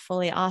vaccine got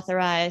fully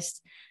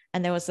authorized,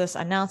 and there was this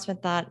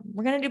announcement that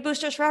we're going to do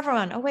boosters for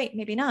everyone. Oh, wait,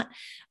 maybe not.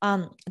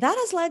 That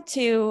has led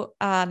to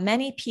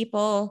many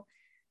people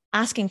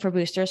asking for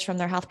boosters from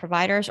their health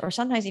providers, or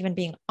sometimes even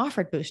being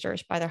offered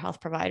boosters by their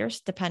health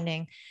providers,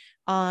 depending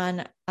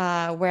on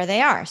where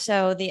they are.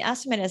 So the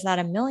estimate is that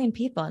 1 million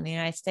people in the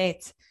United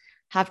States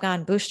have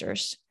gotten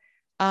boosters,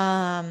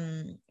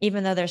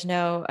 even though there's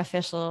no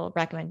official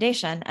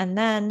recommendation. And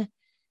then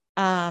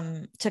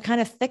to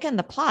kind of thicken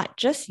the plot,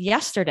 just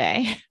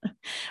yesterday,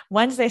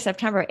 Wednesday,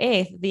 September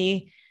 8th,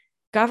 the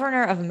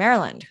governor of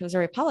Maryland, who's a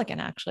Republican,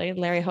 actually,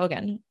 Larry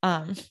Hogan,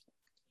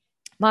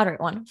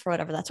 moderate one for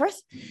whatever that's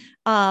worth,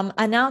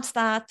 announced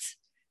that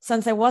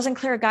since there wasn't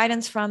clear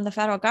guidance from the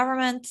federal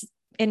government,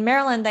 in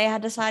Maryland, they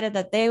had decided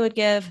that they would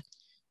give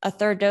a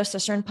third dose to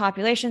certain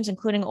populations,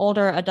 including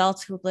older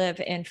adults who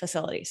live in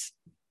facilities.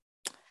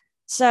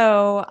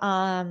 So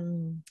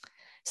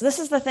this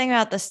is the thing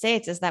about the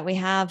States, is that we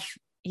have,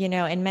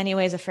 in many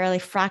ways, a fairly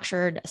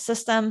fractured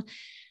system.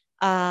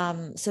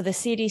 So the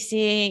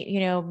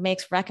CDC,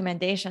 makes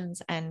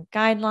recommendations and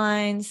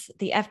guidelines.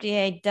 The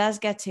FDA does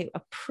get to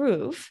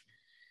approve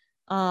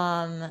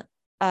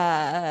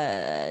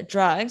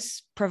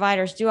drugs.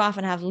 Providers do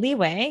often have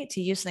leeway to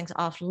use things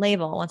off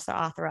label once they're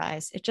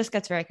authorized. It just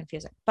gets very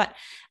confusing. But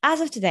as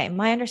of today,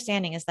 my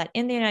understanding is that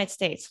in the United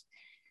States,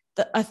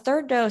 a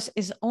third dose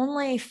is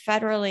only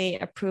federally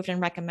approved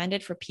and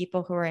recommended for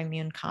people who are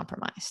immune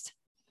compromised.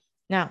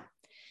 Now,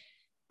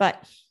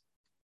 but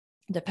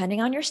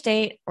depending on your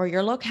state or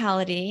your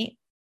locality,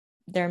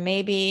 there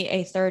may be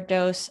a third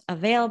dose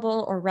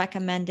available or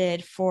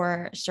recommended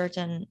for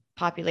certain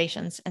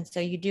populations. And so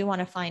you do want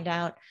to find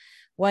out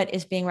what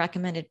is being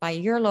recommended by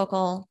your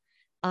local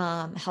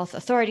health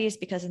authorities,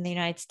 because in the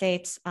United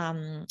States,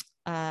 there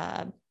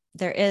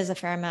is a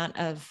fair amount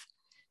of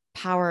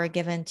power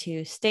given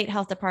to state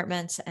health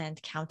departments and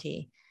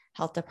county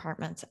health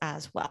departments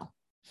as well.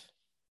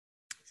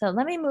 So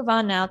let me move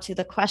on now to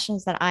the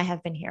questions that I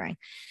have been hearing.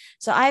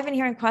 So I've been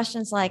hearing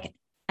questions like,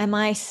 am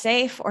I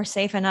safe or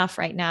safe enough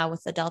right now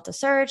with the Delta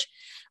surge?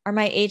 Are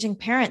my aging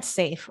parents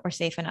safe or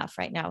safe enough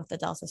right now with the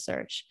Delta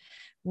surge?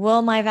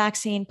 Will my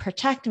vaccine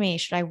protect me?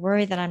 Should I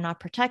worry that I'm not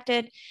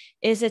protected?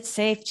 Is it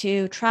safe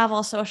to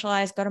travel,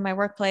 socialize, go to my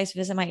workplace,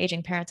 visit my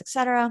aging parents,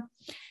 etc.?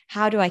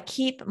 How do I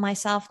keep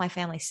myself, my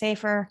family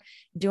safer?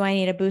 Do I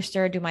need a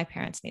booster? Do my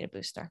parents need a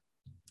booster?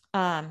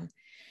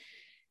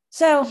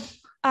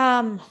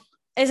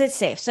 Is it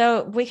safe?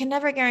 So we can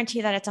never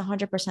guarantee that it's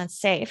 100%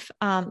 safe.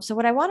 So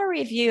what I want to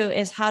review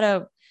is how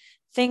to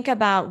think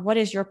about what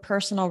is your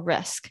personal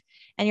risk.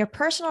 And your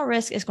personal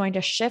risk is going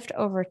to shift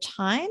over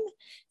time,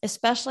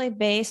 especially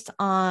based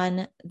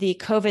on the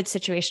COVID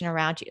situation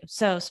around you.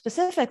 So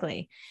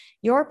specifically,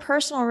 your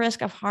personal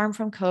risk of harm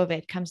from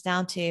COVID comes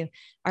down to,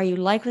 are you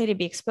likely to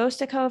be exposed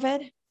to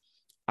COVID?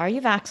 Are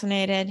you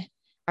vaccinated?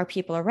 Are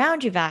people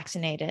around you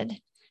vaccinated?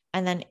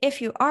 And then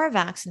if you are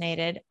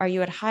vaccinated, are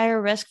you at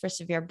higher risk for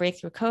severe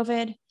breakthrough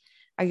COVID?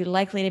 Are you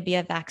likely to be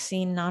a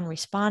vaccine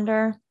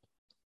non-responder,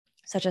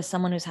 such as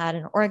someone who's had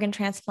an organ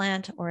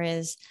transplant or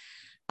is,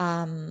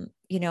 on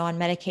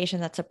medication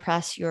that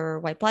suppress your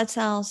white blood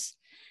cells?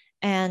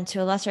 And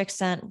to a lesser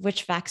extent,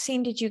 which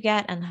vaccine did you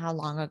get and how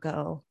long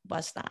ago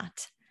was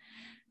that?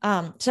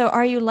 So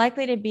are you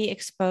likely to be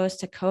exposed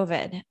to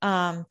COVID?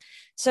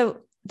 So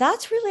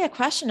that's really a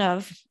question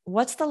of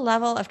what's the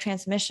level of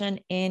transmission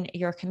in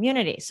your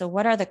community. So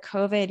what are the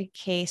COVID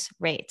case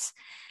rates?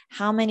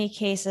 How many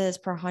cases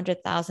per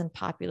 100,000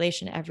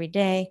 population every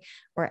day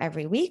or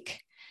every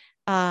week?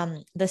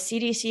 The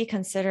CDC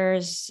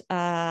considers,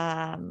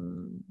 now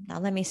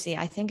let me see,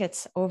 I think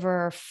it's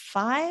over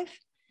 5.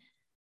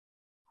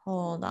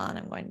 Hold on,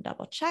 I'm going to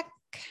double check.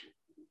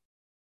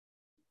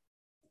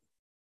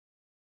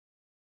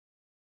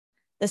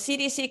 The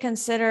CDC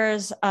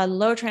considers a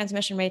low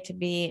transmission rate to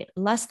be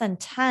less than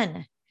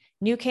 10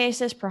 new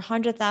cases per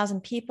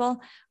 100,000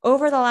 people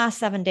over the last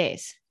 7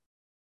 days.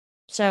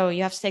 So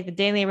you have to take the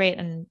daily rate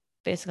and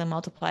basically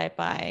multiply it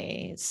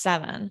by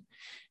 7.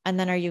 And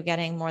then are you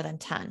getting more than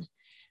 10?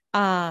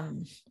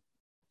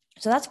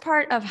 So that's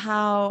part of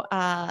how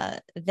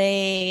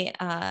they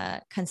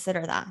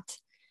consider that.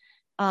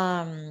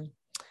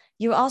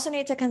 You also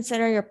need to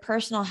consider your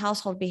personal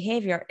household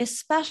behavior,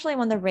 especially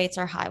when the rates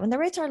are high. When the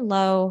rates are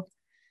low,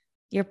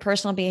 your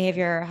personal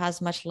behavior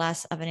has much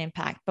less of an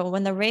impact. But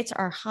when the rates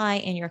are high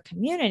in your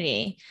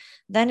community,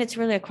 then it's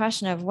really a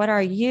question of what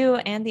are you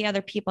and the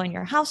other people in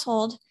your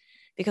household,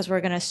 because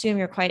we're going to assume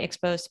you're quite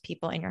exposed to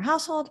people in your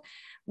household.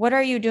 What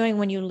are you doing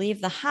when you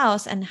leave the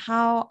house, and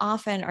how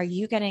often are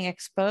you getting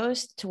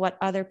exposed to what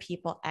other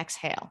people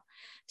exhale?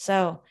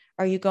 So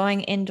are you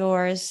going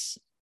indoors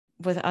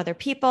with other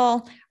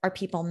people? Are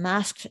people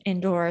masked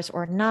indoors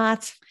or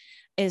not?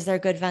 Is there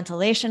good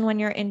ventilation when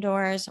you're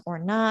indoors or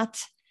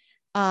not?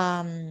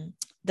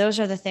 Those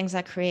are the things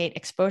that create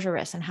exposure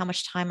risk, and how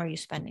much time are you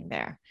spending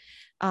there?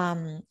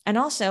 And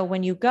also,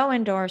 when you go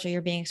indoors or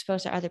you're being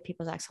exposed to other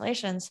people's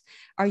exhalations,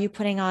 are you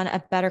putting on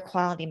a better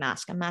quality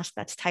mask, a mask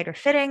that's tighter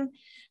fitting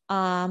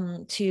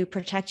to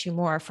protect you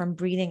more from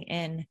breathing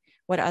in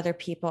what other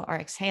people are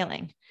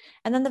exhaling?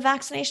 And then the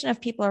vaccination of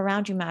people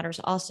around you matters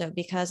also,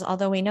 because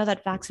although we know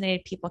that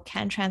vaccinated people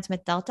can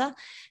transmit Delta,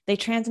 they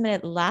transmit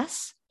it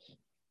less.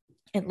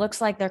 It looks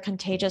like they're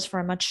contagious for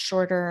a much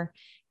shorter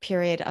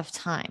period of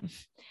time,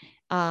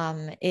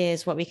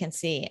 is what we can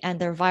see. And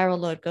their viral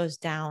load goes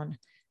down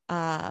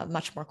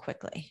much more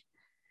quickly.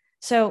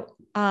 So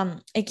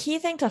a key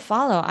thing to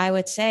follow, I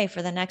would say,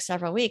 for the next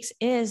several weeks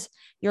is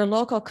your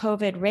local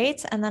COVID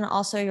rates, and then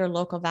also your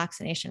local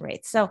vaccination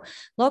rates. So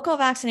local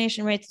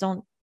vaccination rates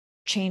don't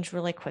change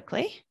really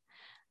quickly.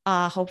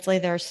 Hopefully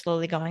they're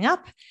slowly going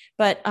up,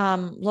 but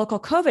local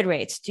COVID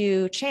rates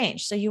do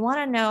change. So you want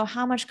to know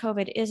how much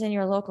COVID is in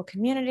your local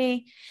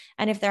community.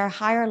 And if there are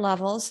higher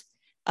levels,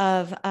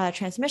 of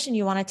transmission,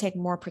 you want to take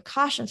more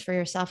precautions for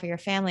yourself or your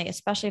family,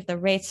 especially if the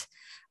rates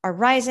are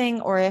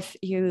rising or if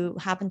you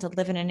happen to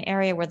live in an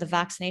area where the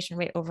vaccination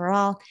rate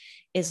overall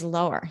is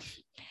lower.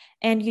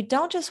 And you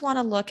don't just want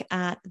to look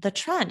at the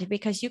trend,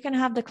 because you can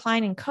have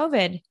declining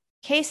COVID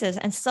cases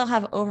and still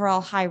have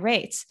overall high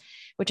rates,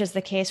 which is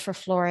the case for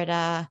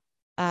Florida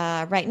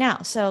right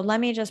now. So let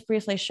me just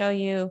briefly show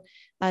you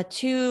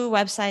two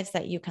websites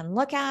that you can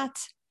look at.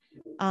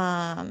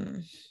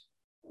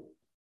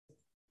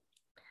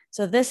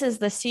 So this is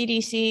the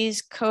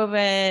CDC's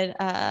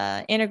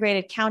COVID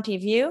integrated county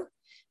view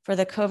for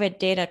the COVID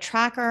data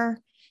tracker.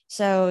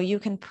 So you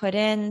can put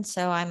in,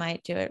 so I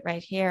might do it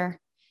right here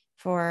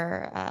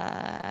for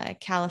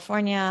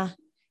California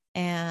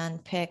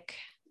and pick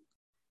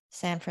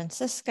San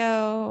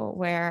Francisco,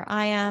 where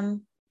I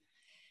am.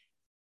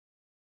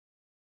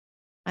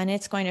 And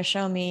it's going to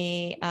show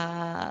me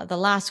the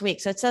last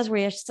week. So it says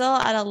we are still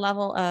at a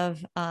level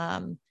of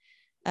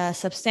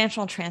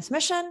substantial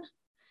transmission.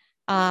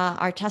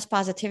 Our test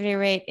positivity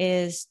rate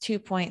is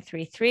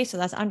 2.33. So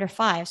that's under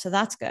 5. So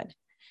that's good.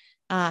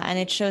 And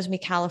it shows me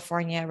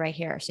California right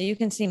here. So you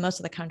can see most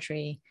of the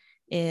country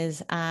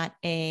is at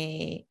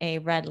a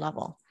red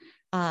level.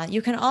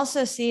 You can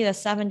also see the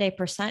 7-day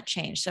percent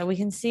change. So we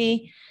can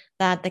see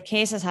that the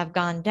cases have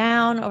gone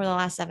down over the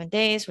last 7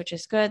 days, which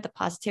is good. The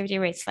positivity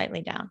rate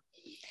slightly down.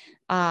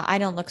 I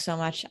don't look so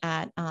much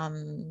at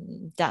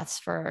deaths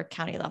for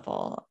county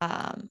level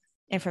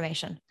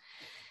information.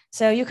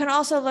 So you can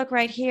also look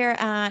right here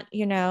at,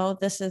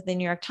 this is the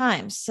New York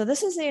Times. So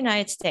this is the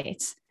United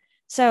States.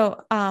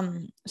 So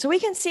we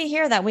can see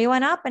here that we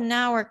went up and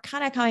now we're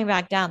kind of coming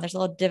back down. There's a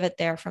little divot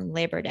there from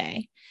Labor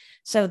Day.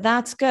 So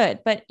that's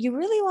good. But you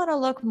really want to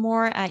look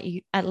more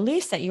at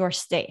least at your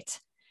state.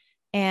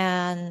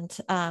 And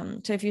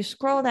so if you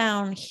scroll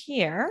down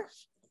here,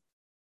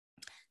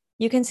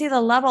 you can see the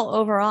level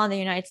overall in the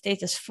United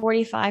States is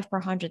 45 per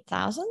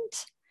 100,000.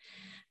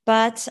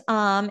 But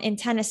in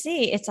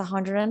Tennessee, it's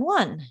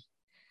 101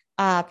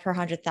 per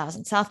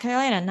 100,000. South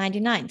Carolina,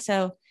 99.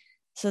 So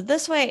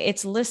this way,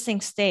 it's listing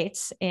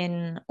states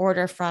in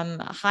order from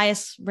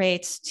highest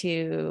rates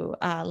to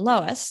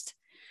lowest.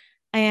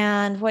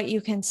 And what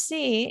you can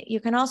see, you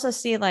can also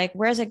see like,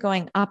 where is it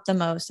going up the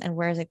most and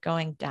where is it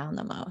going down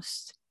the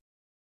most?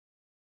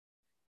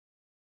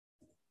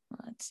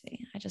 Let's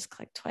see, I just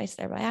clicked twice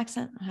there by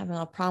accident. I'm having a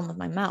little problem with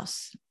my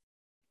mouse.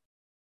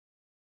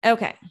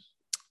 Okay,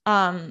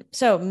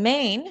 so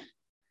Maine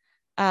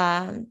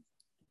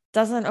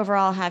doesn't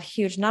overall have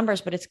huge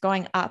numbers, but it's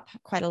going up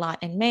quite a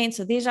lot in Maine.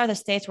 So these are the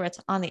states where it's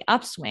on the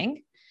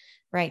upswing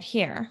right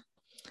here.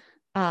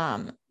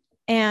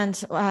 And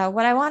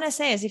what I want to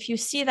say is if you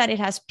see that it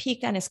has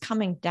peaked and is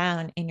coming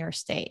down in your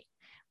state,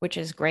 which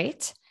is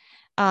great,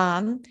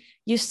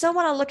 you still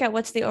want to look at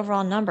what's the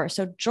overall number.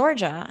 So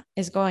Georgia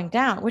is going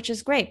down, which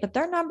is great, but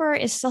their number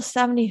is still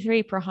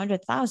 73 per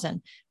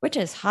 100,000, which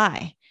is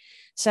high.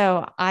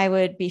 So I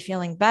would be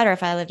feeling better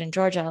if I lived in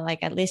Georgia,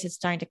 like at least it's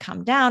starting to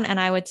come down. And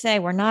I would say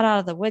we're not out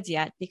of the woods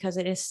yet because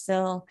it is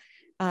still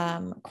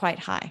quite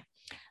high.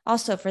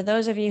 Also, for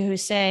those of you who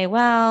say,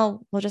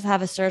 well, we'll just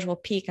have a surge, we'll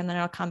peak, and then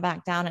it'll come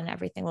back down and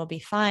everything will be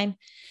fine.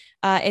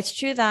 It's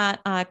true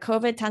that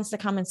COVID tends to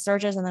come in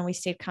surges and then we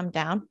see it come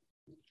down.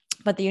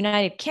 But the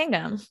United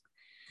Kingdom,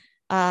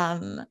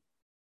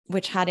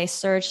 which had a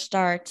surge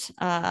start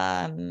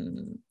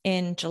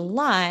in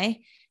July,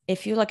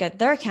 if you look at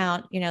their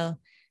count,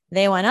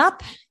 they went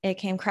up, it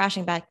came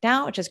crashing back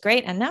down, which is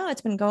great. And now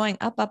it's been going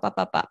up, up, up,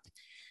 up, up.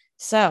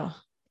 So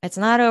it's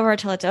not over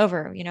until it's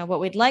over. What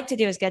we'd like to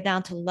do is get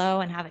down to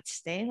low and have it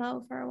stay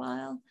low for a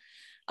while.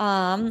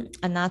 And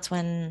that's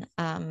when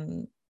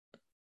that'll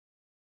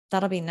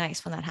be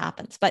nice when that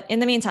happens. But in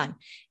the meantime,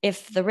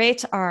 if the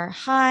rates are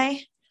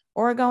high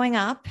or going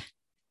up,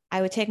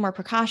 I would take more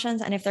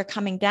precautions. And if they're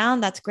coming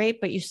down, that's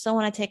great. But you still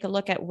want to take a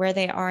look at where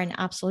they are in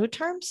absolute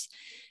terms,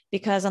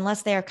 because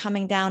unless they are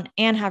coming down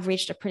and have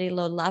reached a pretty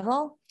low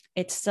level,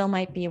 it still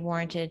might be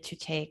warranted to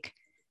take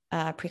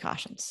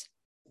precautions.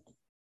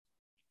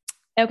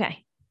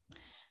 Okay.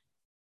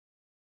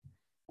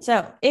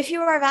 So if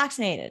you are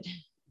vaccinated,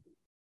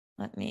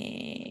 let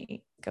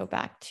me go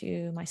back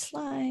to my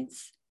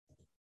slides.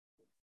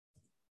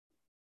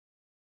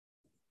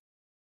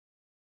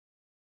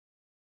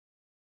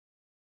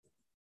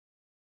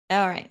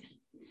 All right.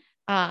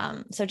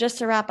 So just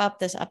to wrap up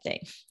this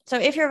update. So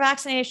if you're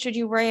vaccinated, should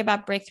you worry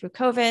about breakthrough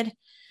COVID?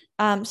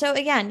 So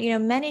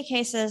again, many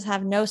cases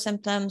have no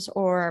symptoms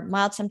or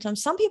mild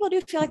symptoms. Some people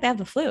do feel like they have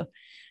the flu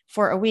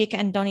for a week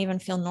and don't even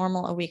feel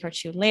normal a week or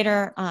two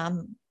later.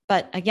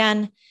 But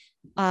again,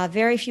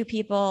 very few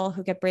people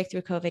who get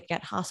breakthrough COVID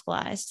get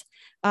hospitalized.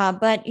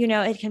 But,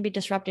 it can be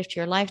disruptive to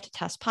your life to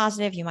test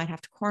positive. You might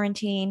have to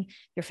quarantine.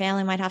 Your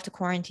family might have to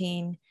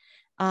quarantine.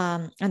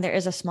 And there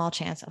is a small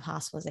chance of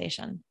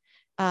hospitalization.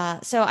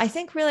 So I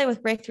think really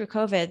with breakthrough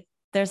COVID,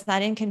 there's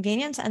that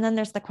inconvenience. And then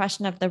there's the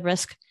question of the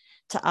risk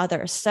to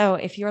others. So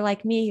if you're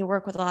like me, you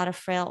work with a lot of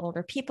frail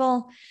older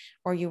people,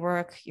 or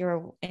you're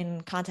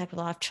in contact with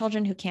a lot of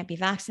children who can't be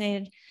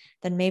vaccinated,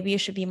 then maybe you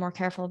should be more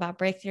careful about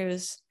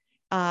breakthroughs.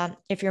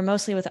 If you're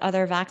mostly with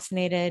other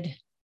vaccinated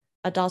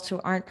adults who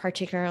aren't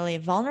particularly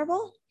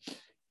vulnerable,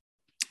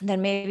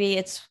 then maybe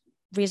it's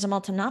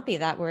reasonable to not be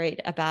that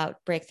worried about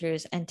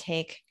breakthroughs and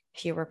take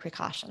fewer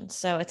precautions.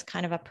 So it's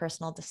kind of a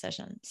personal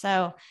decision.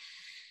 So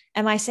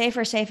am I safe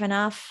or safe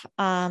enough?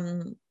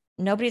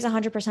 Nobody's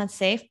 100%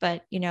 safe,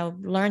 but,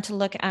 learn to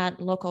look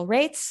at local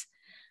rates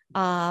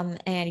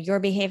and your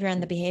behavior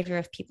and the behavior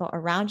of people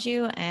around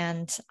you.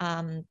 And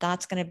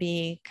that's going to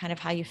be kind of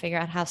how you figure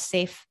out how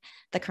safe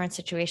the current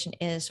situation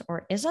is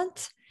or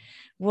isn't.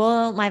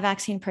 Will my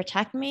vaccine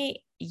protect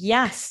me?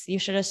 Yes, you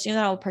should assume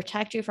that it will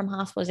protect you from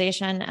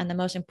hospitalization and the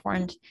most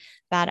important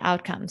bad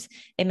outcomes.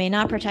 It may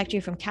not protect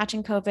you from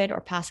catching COVID or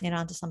passing it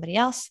on to somebody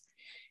else.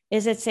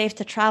 Is it safe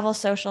to travel,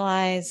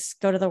 socialize,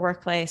 go to the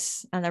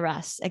workplace, and the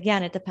rest?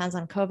 Again, it depends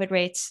on COVID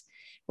rates,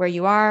 where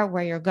you are,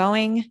 where you're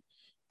going,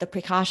 the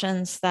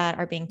precautions that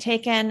are being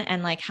taken,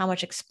 and like how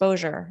much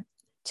exposure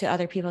to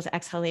other people's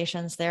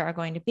exhalations there are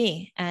going to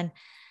be. And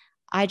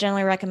I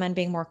generally recommend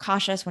being more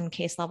cautious when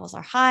case levels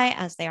are high,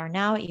 as they are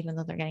now, even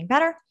though they're getting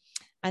better,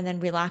 and then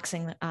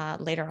relaxing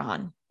later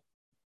on.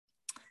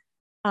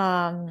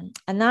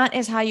 And that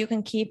is how you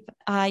can keep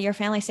your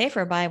family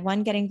safer, by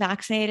one, getting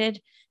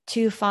vaccinated,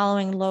 two,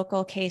 following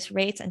local case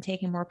rates and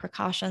taking more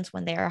precautions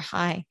when they are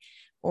high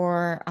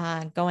or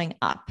going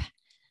up.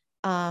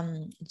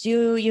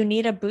 Do you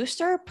need a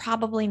booster?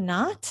 Probably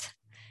not.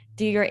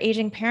 Do your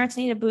aging parents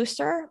need a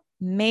booster?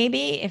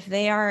 Maybe, if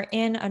they are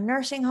in a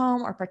nursing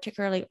home or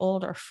particularly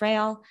old or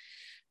frail.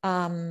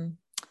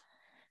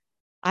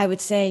 I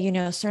would say,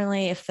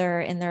 certainly if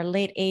they're in their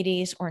late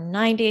 80s or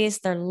 90s,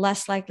 they're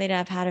less likely to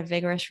have had a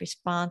vigorous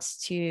response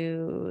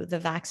to the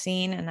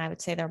vaccine. And I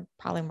would say they're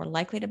probably more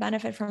likely to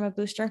benefit from a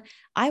booster.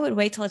 I would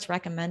wait till it's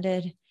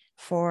recommended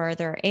for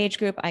their age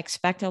group. I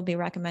expect it'll be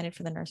recommended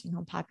for the nursing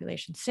home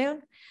population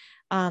soon.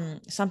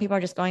 Some people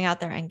are just going out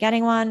there and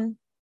getting one.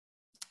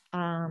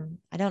 I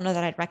don't know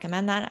that I'd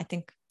recommend that. I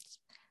think it's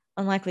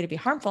unlikely to be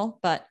harmful,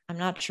 but I'm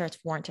not sure it's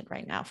warranted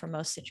right now for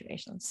most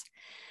situations.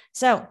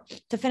 So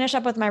to finish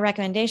up with my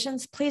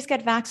recommendations, please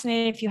get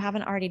vaccinated if you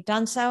haven't already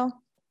done so.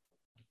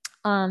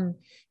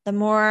 The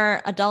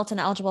more adult and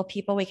eligible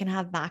people we can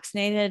have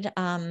vaccinated,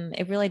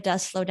 it really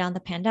does slow down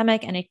the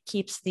pandemic, and it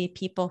keeps the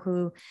people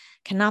who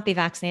cannot be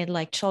vaccinated,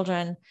 like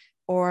children,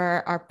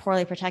 or are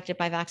poorly protected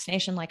by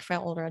vaccination, like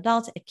frail older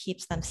adults, it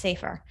keeps them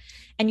safer.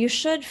 And you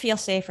should feel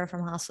safer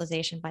from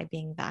hospitalization by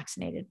being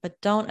vaccinated,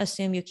 but don't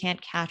assume you can't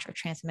catch or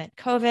transmit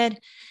COVID.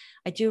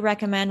 I do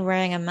recommend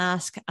wearing a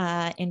mask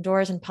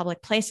indoors in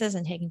public places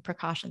and taking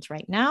precautions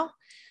right now,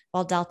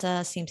 while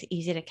Delta seems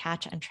easy to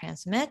catch and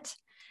transmit.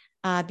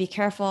 Be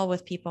careful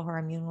with people who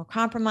are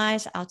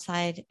immunocompromised.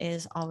 Outside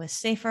is always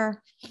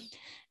safer.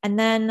 And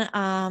then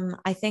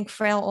I think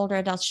frail older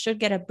adults should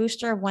get a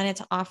booster when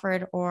it's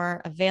offered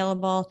or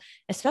available,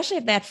 especially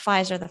if they had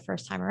Pfizer the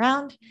first time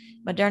around.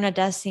 Moderna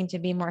does seem to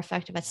be more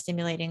effective at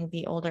stimulating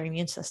the older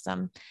immune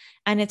system.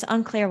 And it's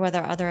unclear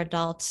whether other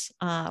adults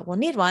will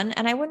need one.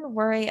 And I wouldn't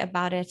worry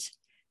about it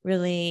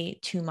really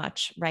too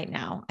much right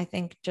now. I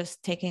think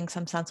just taking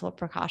some sensible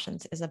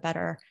precautions is a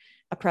better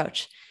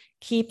approach.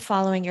 Keep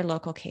following your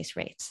local case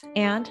rates.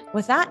 And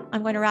with that,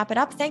 I'm going to wrap it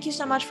up. Thank you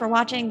so much for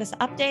watching this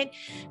update.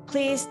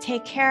 Please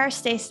take care,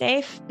 stay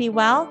safe, be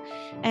well,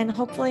 and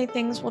hopefully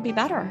things will be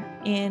better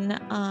in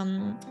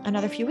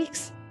another few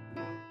weeks.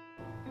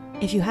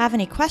 If you have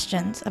any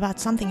questions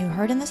about something you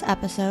heard in this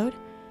episode,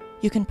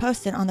 you can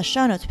post it on the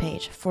show notes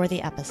page for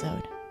the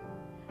episode.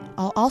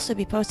 I'll also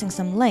be posting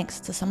some links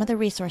to some of the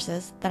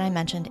resources that I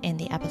mentioned in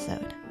the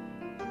episode.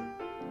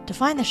 To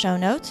find the show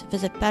notes,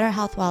 visit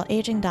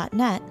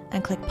betterhealthwhileaging.net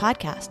and click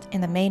podcast in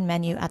the main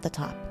menu at the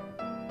top.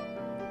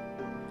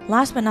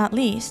 Last but not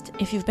least,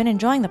 if you've been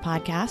enjoying the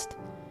podcast,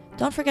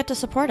 don't forget to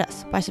support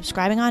us by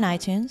subscribing on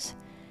iTunes,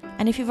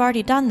 and if you've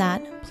already done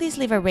that, please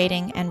leave a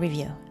rating and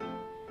review.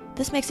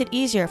 This makes it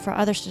easier for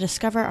others to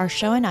discover our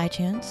show in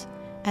iTunes,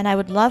 and I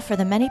would love for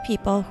the many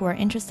people who are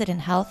interested in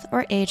health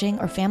or aging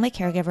or family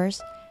caregivers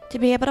to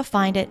be able to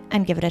find it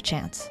and give it a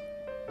chance.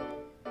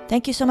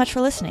 Thank you so much for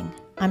listening.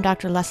 I'm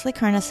Dr. Leslie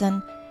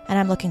Kernison, and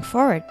I'm looking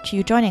forward to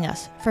you joining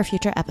us for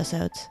future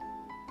episodes.